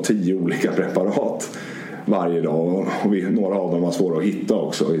att ta 10 olika preparat varje dag, och några av dem var svåra att hitta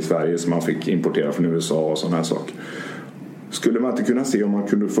också i Sverige, som man fick importera från USA och sådana här saker. Skulle man inte kunna se om man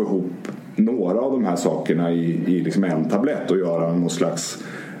kunde få ihop några av de här sakerna i liksom en tablett och göra någon slags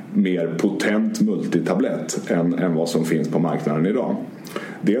mer potent multitablett än vad som finns på marknaden idag?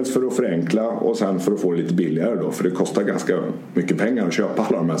 Dels för att förenkla och sen för att få det lite billigare då, för det kostar ganska mycket pengar att köpa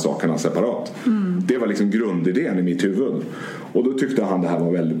alla de här sakerna separat. Det var liksom grundidén i mitt huvud, och då tyckte han det här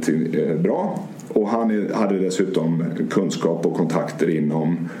var väldigt bra, Och han hade dessutom kunskap och kontakter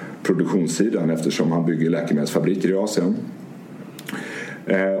inom produktionssidan eftersom han bygger läkemedelsfabriker i Asien.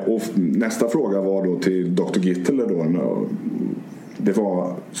 Och nästa fråga var då till Dr. Gittler då. Det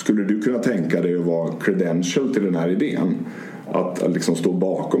var, skulle du kunna tänka dig att vara credential till den här idén? Att liksom stå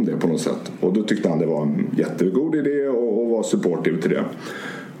bakom det på något sätt. Och då tyckte han det var en jättegod idé och var supportive till det.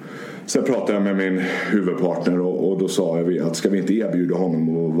 Sen pratade jag med min huvudpartner och då sa vi att ska vi inte erbjuda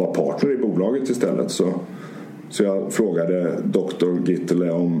honom att vara partner i bolaget istället. Så jag frågade Dr. Gittler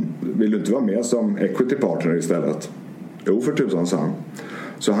om vill du inte vara med som equity partner istället? Jo, för tusan, sa han.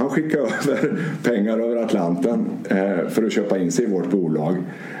 Så han skickade över pengar över Atlanten för att köpa in sig i vårt bolag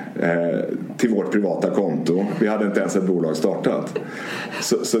till vårt privata konto. Vi hade inte ens ett bolag startat.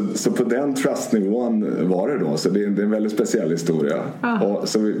 Så på den trustnivån var det då. Så det är en väldigt speciell historia. Och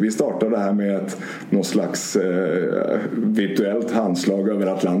så vi startade det här med någon slags virtuellt handslag över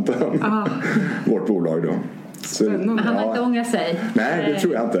Atlanten. Vårt bolag då. Men han har inte ångrat sig? Nej, det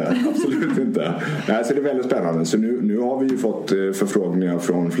tror jag inte. Absolut inte. Nej, så det är väldigt spännande. Så nu har vi ju fått förfrågningar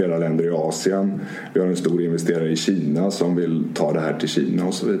från flera länder i Asien. Vi har en stor investerare i Kina som vill ta det här till Kina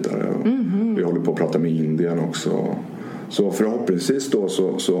och så vidare. Vi håller på att prata med Indien också. Så förhoppningsvis då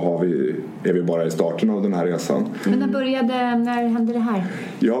så är vi bara i starten av den här resan. Men när hände det här?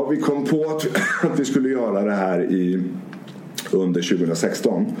 Ja, vi kom på att vi skulle göra det här under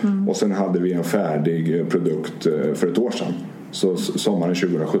 2016 och sen hade vi en färdig produkt för ett år sedan, så sommaren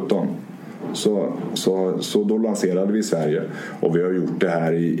 2017 så då lanserade vi i Sverige och vi har gjort det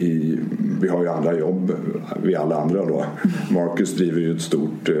här vi har ju andra jobb, vi alla andra då. Marcus driver ju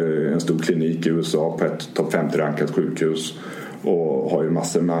en stor klinik i USA på ett topp 50-rankat sjukhus och har ju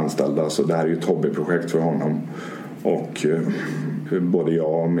massor med anställda, så det här är ju ett hobbyprojekt för honom. Och både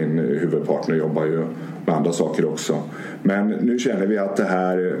jag och min huvudpartner jobbar ju med andra saker också. Men nu känner vi att det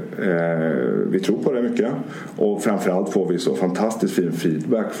här, vi tror på det mycket. Och framförallt får vi så fantastiskt fin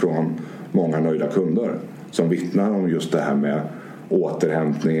feedback från många nöjda kunder som vittnar om just det här med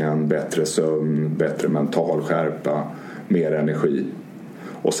återhämtningen, bättre sömn, bättre mental skärpa, mer energi.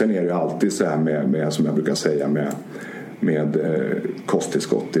 Och sen är det ju alltid så här med som jag brukar säga med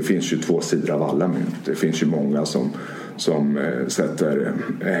kosttillskott. Det finns ju två sidor av alla mynt. Det finns ju många som sätter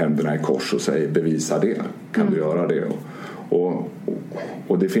händerna i kors och säger bevisa det. Kan du göra det?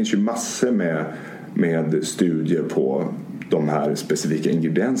 Och det finns ju massor med studier på de här specifika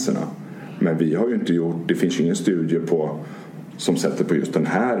ingredienserna. Men vi har ju inte det finns ju ingen studie som sätter på just den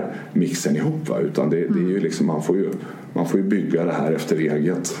här mixen ihop, va? Utan det är ju liksom man får ju bygga det här efter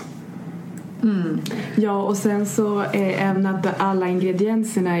eget. Ja, och sen så även att alla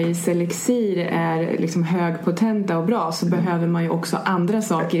ingredienserna i Selexir är liksom högpotenta och bra, så behöver man ju också andra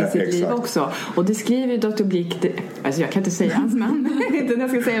saker i sitt liv också. Och det skriver Dr. Gittler, alltså jag kan inte säga hans namn, jag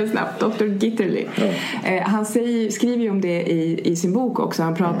ska säga det snabbt, Dr. Gitterly. Han skriver ju om det i sin bok också.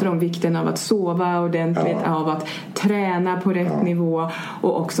 Han pratar om vikten av att sova ordentligt, av att träna på rätt nivå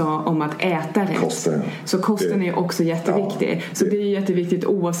och också om att äta rätt. Så kosten är också jätteviktig. Så det är ju jätteviktigt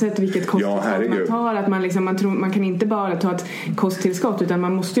oavsett vilket kosttillskott man tar, att man kan inte bara ta ett kosttillskott, utan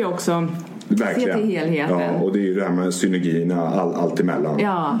man måste ju också se till helheten. Ja, och det är ju det här med synergierna allt emellan.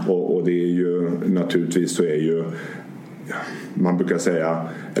 Ja. Och det är ju naturligtvis så är ju, man brukar säga,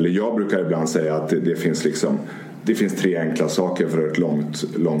 eller jag brukar ibland säga att det finns 3 enkla saker för ett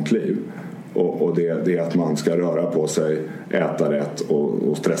långt liv. Och det är att man ska röra på sig, äta rätt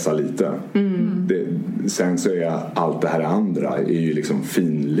och stressa lite. Sen så är allt det här andra är ju liksom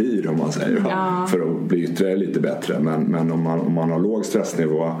finlir, om man säger, för att bli ytterligare lite bättre. Men om man har låg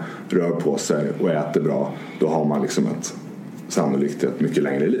stressnivå, rör på sig och äter bra, då har man liksom sannolikt ett mycket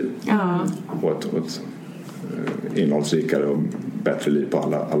längre liv. Och ett innehållsrikare och bättre liv på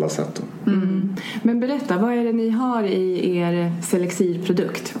alla sätt. Men berätta, vad är det ni har i er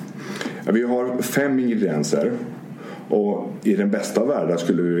Selexir-produkt? Ja, vi har 5 ingredienser. Och i den bästa världen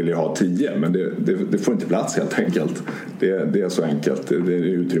skulle vi vilja ha 10, men det får inte plats helt enkelt. Det är så enkelt. Det är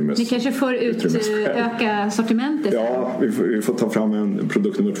utrymme. Ni kanske får öka sortimentet? Ja, vi får ta fram en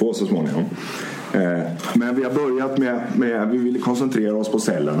produkt nummer 2 så småningom. Men vi har börjat med vi vill koncentrera oss på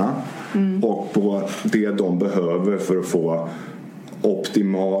cellerna och på det de behöver för att få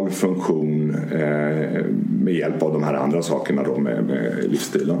optimal funktion med hjälp av de här andra sakerna då, med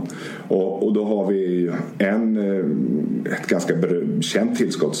livsstilen. Och då har vi ett ganska känt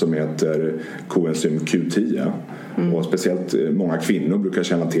tillskott som heter coenzym Q10. Och speciellt många kvinnor brukar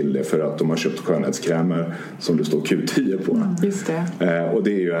känna till det för att de har köpt skönhetskrämer som det står Q10 på. Just det. Och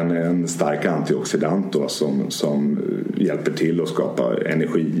det är ju en stark antioxidant då, som hjälper till att skapa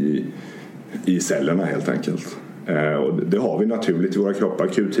energi i cellerna helt enkelt. Och det har vi naturligt i våra kroppar,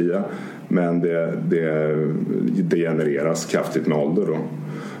 Q10, men det genereras kraftigt med ålder då.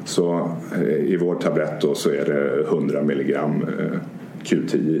 Så i vår tablett då så är det 100 milligram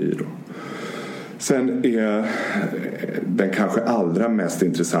Q10 i då. Sen är den kanske allra mest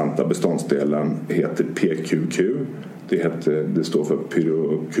intressanta beståndsdelen heter PQQ. Det står för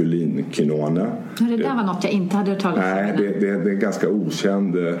pyrokulinkinone. Det där var något jag inte hade hört talas om. Nej, det är ganska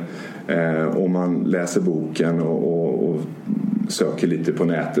okänd. Om man läser boken och söker lite på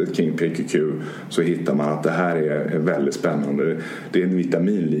nätet kring PQQ så hittar man att det här är väldigt spännande. Det är en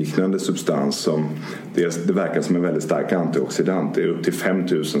vitaminliknande substans som det verkar som en väldigt stark antioxidant. Det är upp till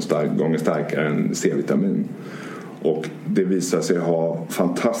 5000 gånger starkare än C-vitamin. Och det visar sig ha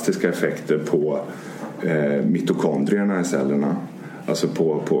fantastiska effekter på mitokondrierna i cellerna. Alltså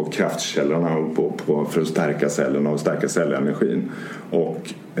på kraftkällorna och för att stärka cellerna och stärka cellenergin.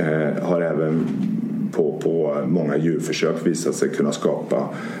 Och har även på många djurförsök visat sig kunna skapa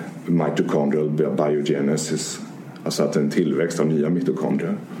mitochondrial biogenesis. Alltså att en tillväxt av nya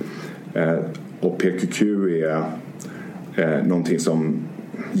mitokondrier. Och PQQ är någonting som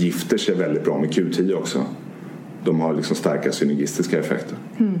gifter sig väldigt bra med Q10 också. De har liksom starka synergistiska effekter.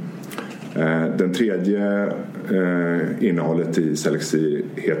 Den tredje innehållet i Selexir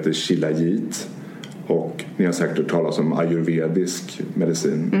heter Shilajit. Och ni har säkert hört talas om ayurvedisk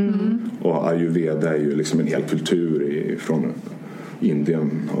medicin. Och ayurveda är ju liksom en hel kultur från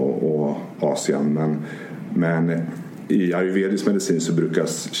Indien och Asien. Men i ayurvedisk medicin så brukar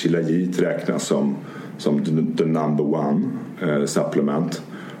Shilajit räknas som the number one supplement.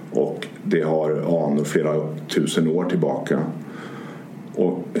 Och det har anor flera tusen år tillbaka.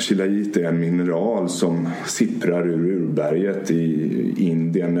 Och Shilajit är en mineral som sipprar ur urberget i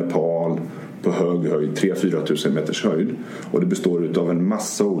Indien, Nepal på hög höjd, 3-4 tusen meters höjd. Och det består av en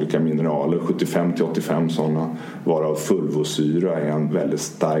massa olika mineraler, 75-85 sådana, varav fulvosyra är en väldigt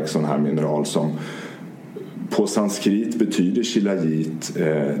stark sån här mineral som på sanskrit betyder Shilajit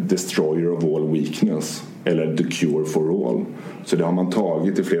destroyer of all weakness eller the cure for all. Så det har man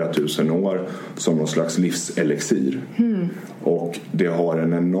tagit i flera tusen år som någon slags livselixir. Och det har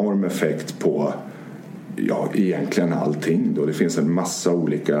en enorm effekt på egentligen allting då. Det finns en massa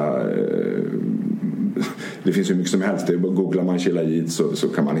olika det finns hur mycket som helst. Googlar man Shilajit så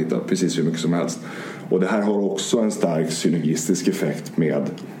kan man hitta precis hur mycket som helst. Och det här har också en stark synergistisk effekt med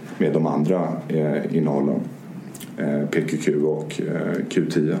de andra innehållen, PQQ och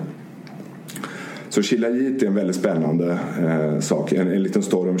Q10. Så Shilajit är en väldigt spännande sak. En liten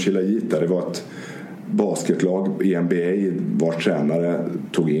story om Shilajit där. Det var ett basketlag i NBA vars tränare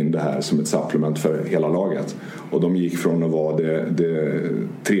tog in det här som ett supplement för hela laget. Och de gick från att vara det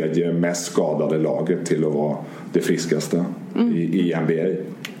tredje mest skadade laget till att vara det friskaste i NBA.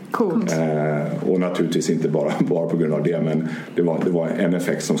 Coolt. Och naturligtvis inte bara på grund av det, men det var en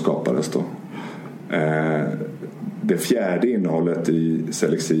effekt som skapades då. Det fjärde innehållet i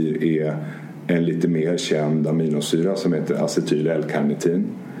Selexir är en lite mer känd aminosyra som heter acetyl-L-karnitin.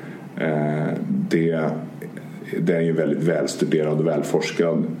 Det är ju väldigt välstuderad och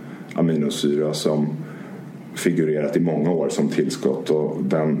välforskad aminosyra som figurerat i många år som tillskott, och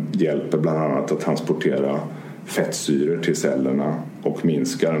den hjälper bland annat att transportera fettsyror till cellerna och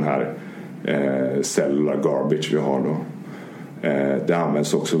minska den här cellular garbage vi har då. Det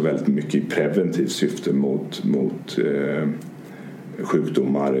används också väldigt mycket i preventivt syfte mot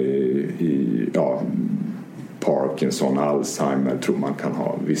sjukdomar i Parkinson, Alzheimer tror man kan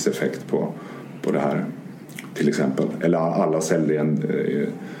ha viss effekt på det här till exempel. Eller alla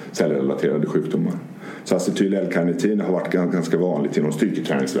cellrelaterade sjukdomar. Så acetyl-L-karnitin har varit ganska vanligt inom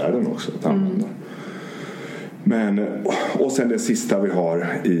styrketräningsvärlden också att använda. Men, och sen det sista vi har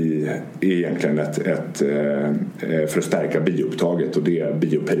är egentligen ett för att stärka bioupptaget, och det är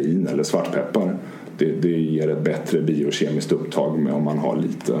bioperin eller svartpeppar. Det ger ett bättre biokemiskt upptag med om man har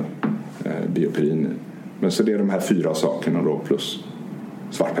lite bioperin. Men så det är de här 4 sakerna då plus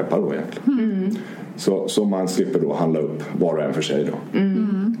svartpeppar då egentligen. Så man slipper då handla upp var och en för sig då.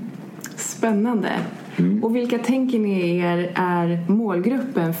 Spännande. Och vilka tänker ni är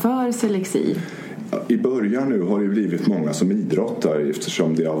målgruppen för Selexir? I början nu har det blivit många som idrottar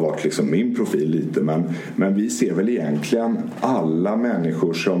eftersom det har varit liksom min profil lite. Men vi ser väl egentligen alla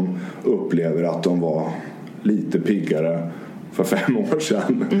människor som upplever att de var lite piggare för 5 år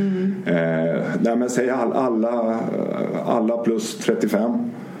sedan. Nej, men säg alla plus 35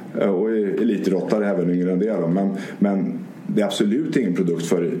 och elitidrottare även yngre än det då. Men det är absolut ingen produkt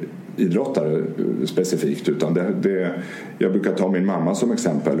för idrottare specifikt, utan jag brukar ta min mamma som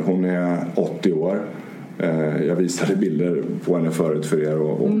exempel. Hon är 80 år Jag visade bilder på henne förut för er.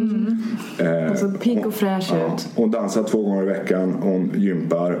 Alltså pigg och fräsch ut. Hon dansar 2 gånger i veckan. Hon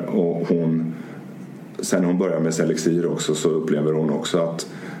gympar och sen hon börjar med Selexir också så upplever hon också att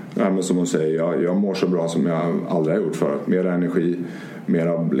men som hon säger, jag mår så bra som jag aldrig har gjort förut. Mera energi,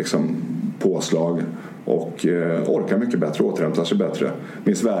 mera liksom påslag och orkar mycket bättre, återhämtar sig bättre.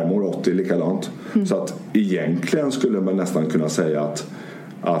 Min svärmor 80 likadant. Så att egentligen skulle man nästan kunna säga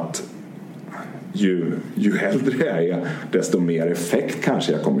att ju äldre jag är desto mer effekt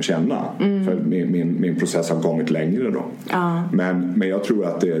kanske jag kommer känna. För min process har kommit längre då. Men jag tror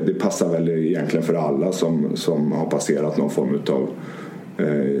att det passar väl egentligen för alla som har passerat någon form av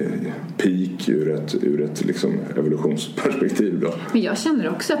peak ur ett liksom evolutionsperspektiv då. Men jag känner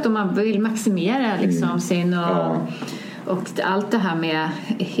också att om man vill maximera liksom sin och allt det här med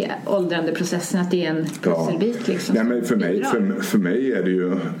åldrande processen, att det är en pusselbit liksom. Nej, men för mig är det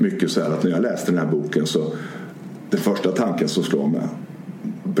ju mycket så här att när jag läste den här boken så den första tanken som slår mig,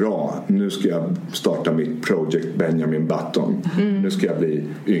 bra, nu ska jag starta mitt project Benjamin Button. Nu ska jag bli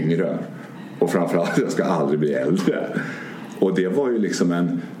yngre och framförallt jag ska aldrig bli äldre. Och det var ju liksom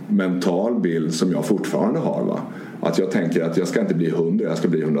en mental bild som jag fortfarande har, va? Att jag tänker att jag ska inte bli 100, jag ska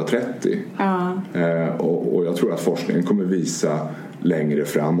bli 130. Och jag tror att forskningen kommer visa längre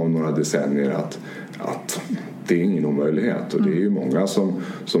fram om några decennier att det är ingen omöjlighet. Och det är ju många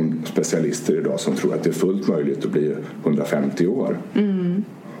som specialister idag som tror att det är fullt möjligt att bli 150 år.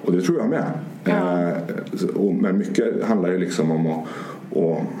 Och det tror jag med. Men mycket handlar ju liksom om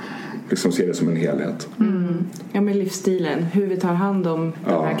att liksom se det som en helhet. Ja, med livsstilen, hur vi tar hand om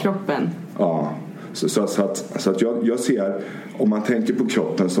den här kroppen. Ja, så att jag ser, om man tänker på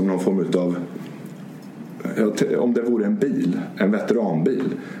kroppen som någon form av, om det vore en bil, en veteranbil.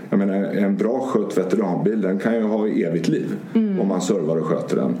 Jag menar, en bra skött veteranbil, den kan ju ha evigt liv om man servar och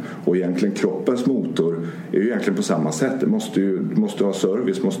sköter den. Och egentligen kroppens motor är ju egentligen på samma sätt. Det måste ha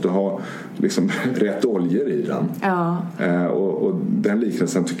service, måste ha liksom rätt oljor i den. Och den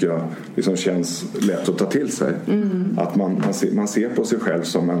liknelsen tycker jag liksom känns lätt att ta till sig. Att man ser på sig själv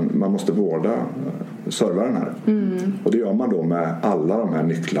som man måste vårda, serva den här. Och det gör man då med alla de här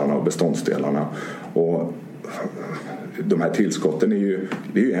nycklarna och beståndsdelarna. Och de här tillskotten det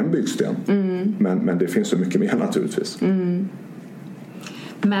är ju en byggsten. Men det finns så mycket mer naturligtvis.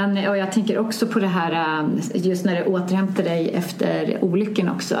 Men och jag tänker också på det här just när det återhämtar dig efter olyckan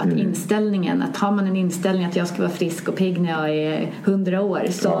också, att inställningen, att har man en inställning att jag ska vara frisk och pigg när jag är 100 år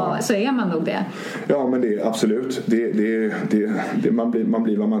så är man nog det. Ja, men det är absolut man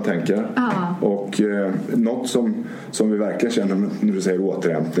blir vad man tänker. Och något som vi verkligen känner när du säger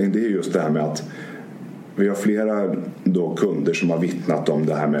återhämtning, det är just det här med att vi har flera då kunder som har vittnat om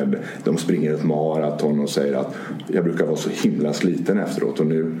det här med, de springer ett maraton och säger att jag brukar vara så himla sliten efteråt och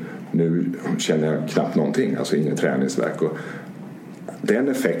nu känner jag knappt någonting, alltså ingen träningsvärk. Och den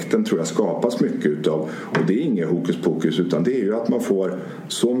effekten tror jag skapas mycket utav, och det är inget hokus pokus, utan det är ju att man får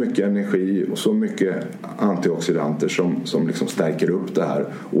så mycket energi och så mycket antioxidanter som liksom stärker upp det här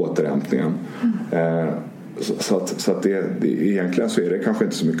återhämtningen. Så att det egentligen så är det kanske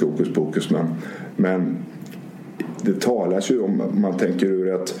inte så mycket hokus pokus, men det talas ju om, man tänker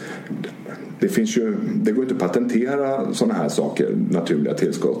ur att det går inte att patentera sådana här saker, naturliga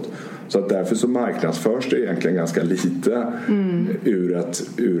tillskott. Så att därför så marknadsförs det egentligen ganska lite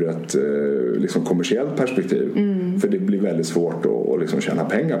ur ett liksom kommersiellt perspektiv. För det blir väldigt svårt att liksom tjäna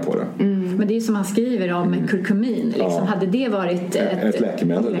pengar på det. Men det är som man skriver om kurkumin. Liksom. Hade det varit ett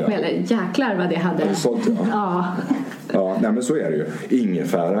läkemedel? Jäklar vad det hade. Sånt, ja, nej, men så är det ju.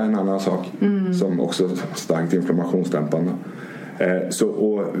 Ingefära är en annan sak som också starkt inflammationsdämpande.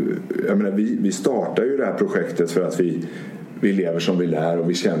 Jag menar, vi startar ju det här projektet för att vi lever som vi lär, och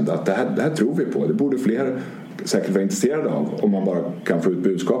vi kände att det här tror vi på. Det borde fler säkert vara intresserade av om man bara kan få ut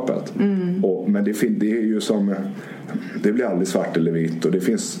budskapet. Men det är ju som, det blir aldrig svart eller vitt, och det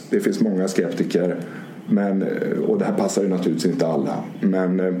finns många skeptiker, och det här passar ju naturligtvis inte alla.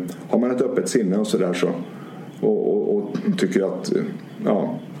 Men har man ett öppet sinne och sådär och tycker att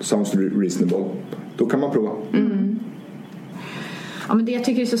sounds reasonable, då kan man prova. Ja, men det jag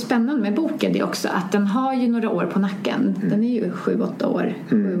tycker är så spännande med boken, det är också att den har ju några år på nacken. Den är ju 7-8 år.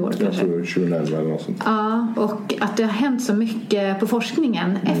 7 år kanske. 2011 eller något sånt. Ja, och att det har hänt så mycket på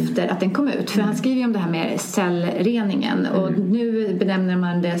forskningen efter att den kom ut. För han skriver ju om det här med cellreningen. Och nu benämner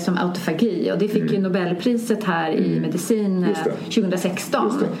man det som autofagi. Och det fick ju Nobelpriset här i medicin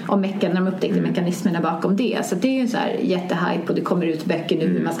 2016. Om när de upptäckte mekanismerna bakom det. Så det är ju så här jättehype, och det kommer ut böcker nu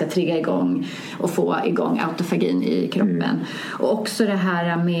hur man ska trigga igång och få igång autofagin i kroppen. Och också också det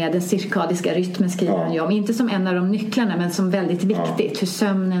här med den cirkadiska rytmen skriver han ju om. Inte som en av de nycklarna, men som väldigt viktigt. Hur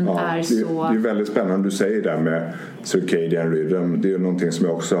sömnen är så... Det är väldigt spännande du säger det med circadian rhythm. Det är ju någonting som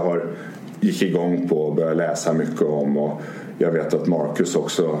jag också gick igång på och började läsa mycket om. Och jag vet att Marcus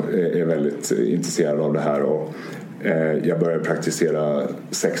också är väldigt intresserad av det här. Och jag började praktisera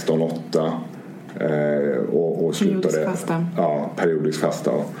 16-8 och slutade periodisk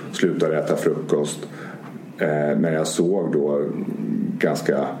fasta och slutade äta frukost. När jag såg då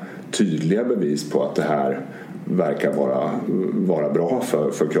ganska tydliga bevis på att det här verkar vara bra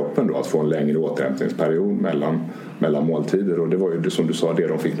för kroppen då, att få en längre återhämtningsperiod mellan måltider. Och det var ju som du sa, det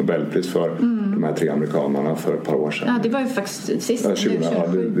de fick Nobelpris för, de här 3 amerikanerna för ett par år sedan. Ja, det var ju faktiskt sist.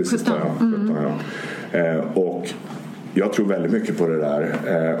 Det sista, 17, ja. Och jag tror väldigt mycket på det där.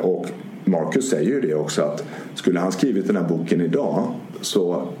 Och Marcus säger ju det också, att skulle han skrivit den här boken idag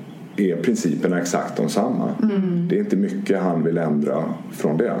så är principerna exakt de samma. Det är inte mycket han vill ändra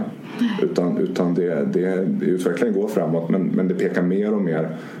från det. Utan det utvecklingen går framåt, men det pekar mer och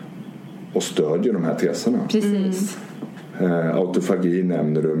mer och stödjer de här teserna. Precis. Autofagi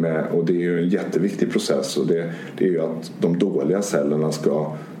nämner du med, och det är ju en jätteviktig process, och det är ju att de dåliga cellerna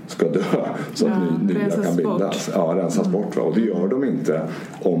ska dö så att nya kan bildas. Ja, rensas bort. Va? Och det gör de inte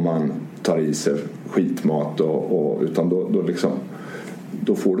om man tar i sig skitmat utan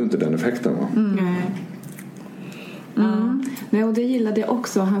då får du inte den effekten. Va? Nej, och det gillade jag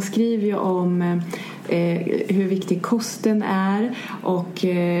också. Han skriver ju om hur viktig kosten är, och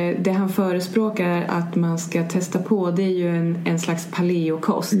det han förespråkar att man ska testa på, det är ju en slags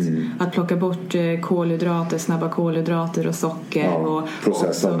paleokost. Att plocka bort kolhydrater, snabba kolhydrater och socker och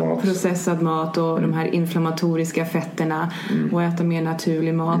processad mat och de här inflammatoriska fetterna och äta mer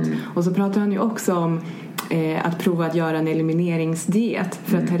naturlig mat. Och så pratar han ju också om att prova att göra en elimineringsdiet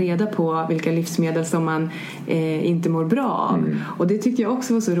för att ta reda på vilka livsmedel som man inte mår bra av. Och det tyckte jag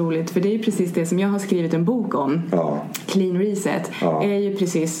också var så roligt, för det är ju precis det som jag har skrivit en bok om. Clean Reset är ju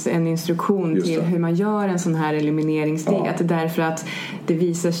precis en instruktion till hur man gör en sån här elimineringsdiet, därför att det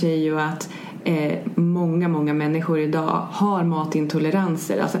visar sig ju att många människor idag har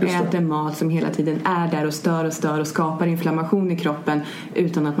matintoleranser, alltså äter mat som hela tiden är där och stör och skapar inflammation i kroppen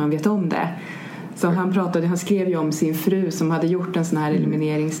utan att man vet om det. Så han skrev ju om sin fru som hade gjort en sån här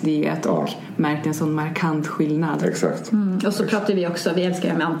elimineringsdiet och märkte en sån markant skillnad. Exakt. Och så pratar vi också, vi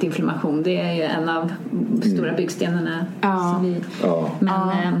älskar med antiinflammation. Det är ju en av stora byggstenarna.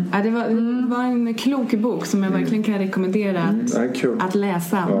 Det var en klok bok som jag verkligen kan rekommendera att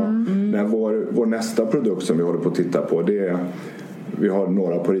läsa. Vår nästa produkt som vi håller på att titta på, det är, vi har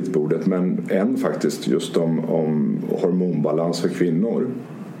några på ritbordet, men en faktiskt just om hormonbalans för kvinnor.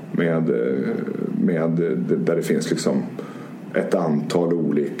 Där det finns liksom ett antal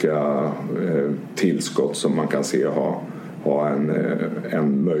olika tillskott som man kan se ha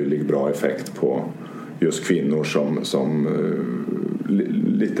en möjlig bra effekt på just kvinnor som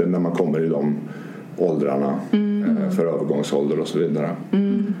lite när man kommer i de åldrarna för övergångsålder och så vidare.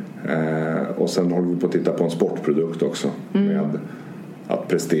 Och sen håller vi på att titta på en sportprodukt också med att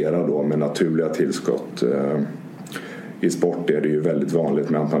prestera då med naturliga tillskott. I sport är det ju väldigt vanligt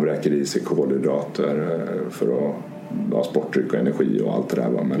med att man vräker i sig kolhydrater för att ha sportdryck och energi och allt det där.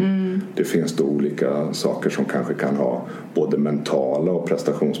 Men det finns då olika saker som kanske kan ha både mentala och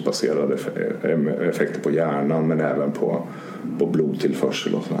prestationsbaserade effekter på hjärnan, men även på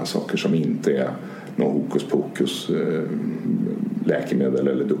blodtillförsel och sådana saker som inte är någon hokus pokus läkemedel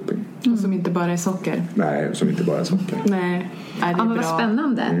eller doping. Och som inte bara är socker. Nej, som inte bara är socker. Nej, det är bra. Vad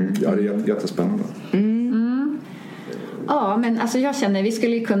spännande. Ja, det är jättespännande. Ja, men alltså jag känner vi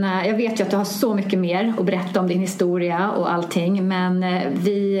skulle kunna, jag vet ju att du har så mycket mer att berätta om din historia och allting, men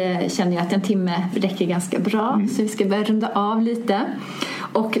vi känner ju att en timme räcker ganska bra, så vi ska börja runda av lite.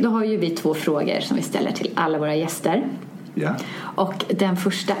 Och då har ju vi 2 frågor som vi ställer till alla våra gäster. Ja. Och den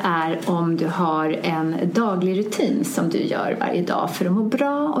första är om du har en daglig rutin som du gör varje dag för att må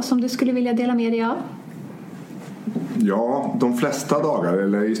bra och som du skulle vilja dela med dig av. Ja, de flesta dagar,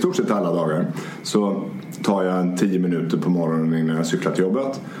 eller i stort sett alla dagar, så tar jag 10 minuter på morgonen innan jag cyklar till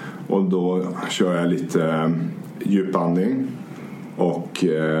jobbet. Och då kör jag lite djupandning och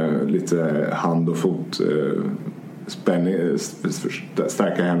lite hand- och fot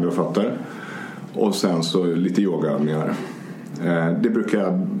stärka händer och fötter. Och sen så lite yogaövningar. Det brukar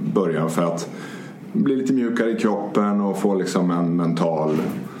jag börja för att bli lite mjukare i kroppen och få liksom en mental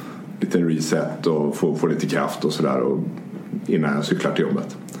liten reset och få lite kraft och sådär innan jag cyklar till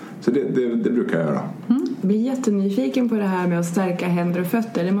jobbet. Så det brukar jag göra. Jag blir jättenyfiken på det här med att stärka händer och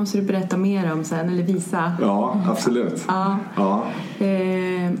fötter. Det måste du berätta mer om sen, eller visa. Ja, absolut. Ja.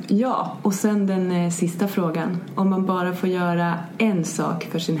 Ja, och sen den sista frågan. Om man bara får göra en sak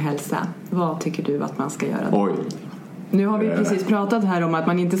för sin hälsa, vad tycker du att man ska göra då? Oj. Nu har vi precis pratat här om att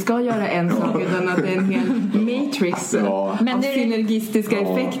man inte ska göra en sak utan att det är en hel matrix av synergistiska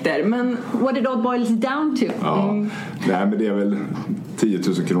effekter. Men what it all boils down to. Ja. Nej, men det är väl 10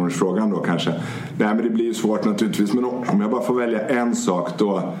 000 kronors frågan då kanske. Nej, men det blir ju svårt naturligtvis. Men om jag bara får välja en sak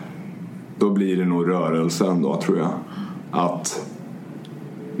då blir det nog rörelsen då, tror jag. Att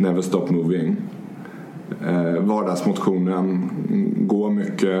never stop moving. Vardagsmotionen, gå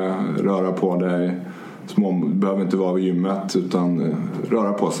mycket, röra på dig. Behöver inte vara vid gymmet utan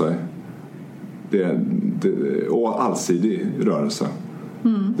röra på sig. Och allsidig rörelse.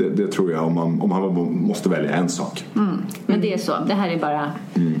 Det tror jag om man måste välja en sak. Men det är så, det här är bara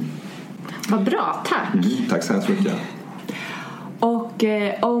vad bra, tack. Tack så hemskt mycket. Och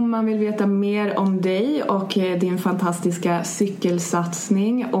om man vill veta mer om dig och din fantastiska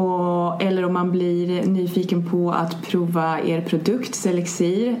cykelsatsning eller om man blir nyfiken på att prova er produkt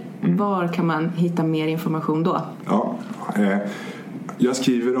Selexir, var kan man hitta mer information då? Ja, jag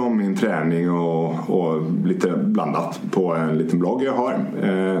skriver om min träning och lite blandat på en liten blogg jag har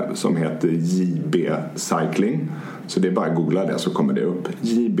som heter JB Cycling. Så det är bara att googla det så kommer det upp.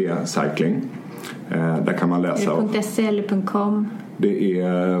 JB Cycling. Där kan man läsa. Är det .se eller .com? Det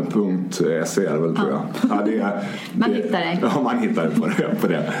är .se väl, tror jag. Ja, man hittar det. Ja, man hittar det på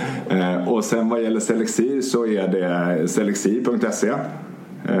det. Och sen vad gäller Selexir så är det selexir.se.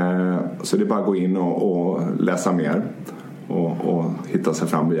 Så det är bara att gå in och läsa mer och hitta sig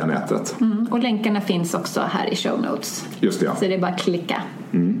fram via nätet. Och länkarna finns också här i show notes. Just det, ja. Så det är bara att klicka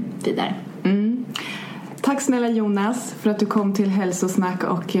vidare. Tack snälla Jonas för att du kom till Hälsosnack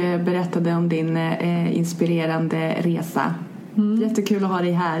och berättade om din inspirerande resa. Jättekul att ha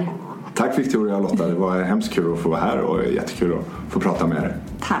dig här. Tack Victoria och Lotta, det var hemskt kul att få vara här och jättekul att få prata med er.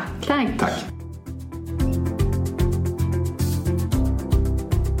 Tack.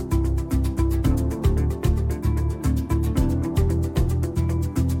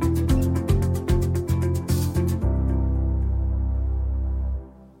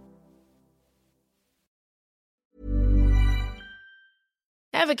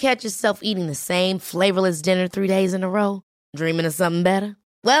 Ever catch yourself eating the same flavorless dinner 3 days in a row? Dreaming of something better?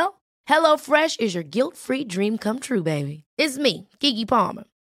 Well, HelloFresh is your guilt-free dream come true, baby. It's me, Keke Palmer.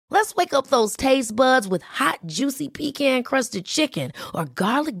 Let's wake up those taste buds with hot, juicy pecan-crusted chicken or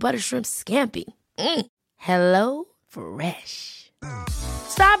garlic butter shrimp scampi. Hello Fresh.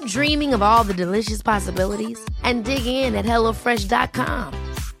 Stop dreaming of all the delicious possibilities and dig in at HelloFresh.com.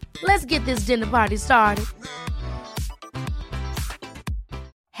 Let's get this dinner party started.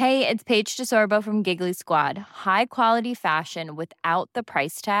 Hey, it's Paige DeSorbo from Giggly Squad. High quality fashion without the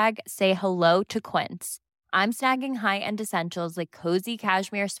price tag. Say hello to Quince. I'm snagging high-end essentials like cozy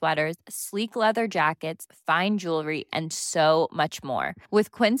cashmere sweaters, sleek leather jackets, fine jewelry, and so much more.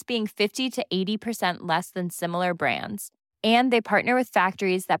 With Quince being 50 to 80% less than similar brands. And they partner with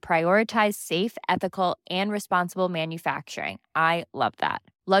factories that prioritize safe, ethical, and responsible manufacturing. I love that.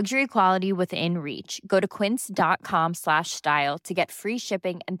 Luxury quality within reach. Go to quince.com/style to get free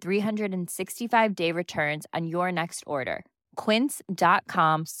shipping and 365-day returns on your next order.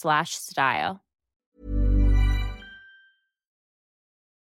 Quince.com/style.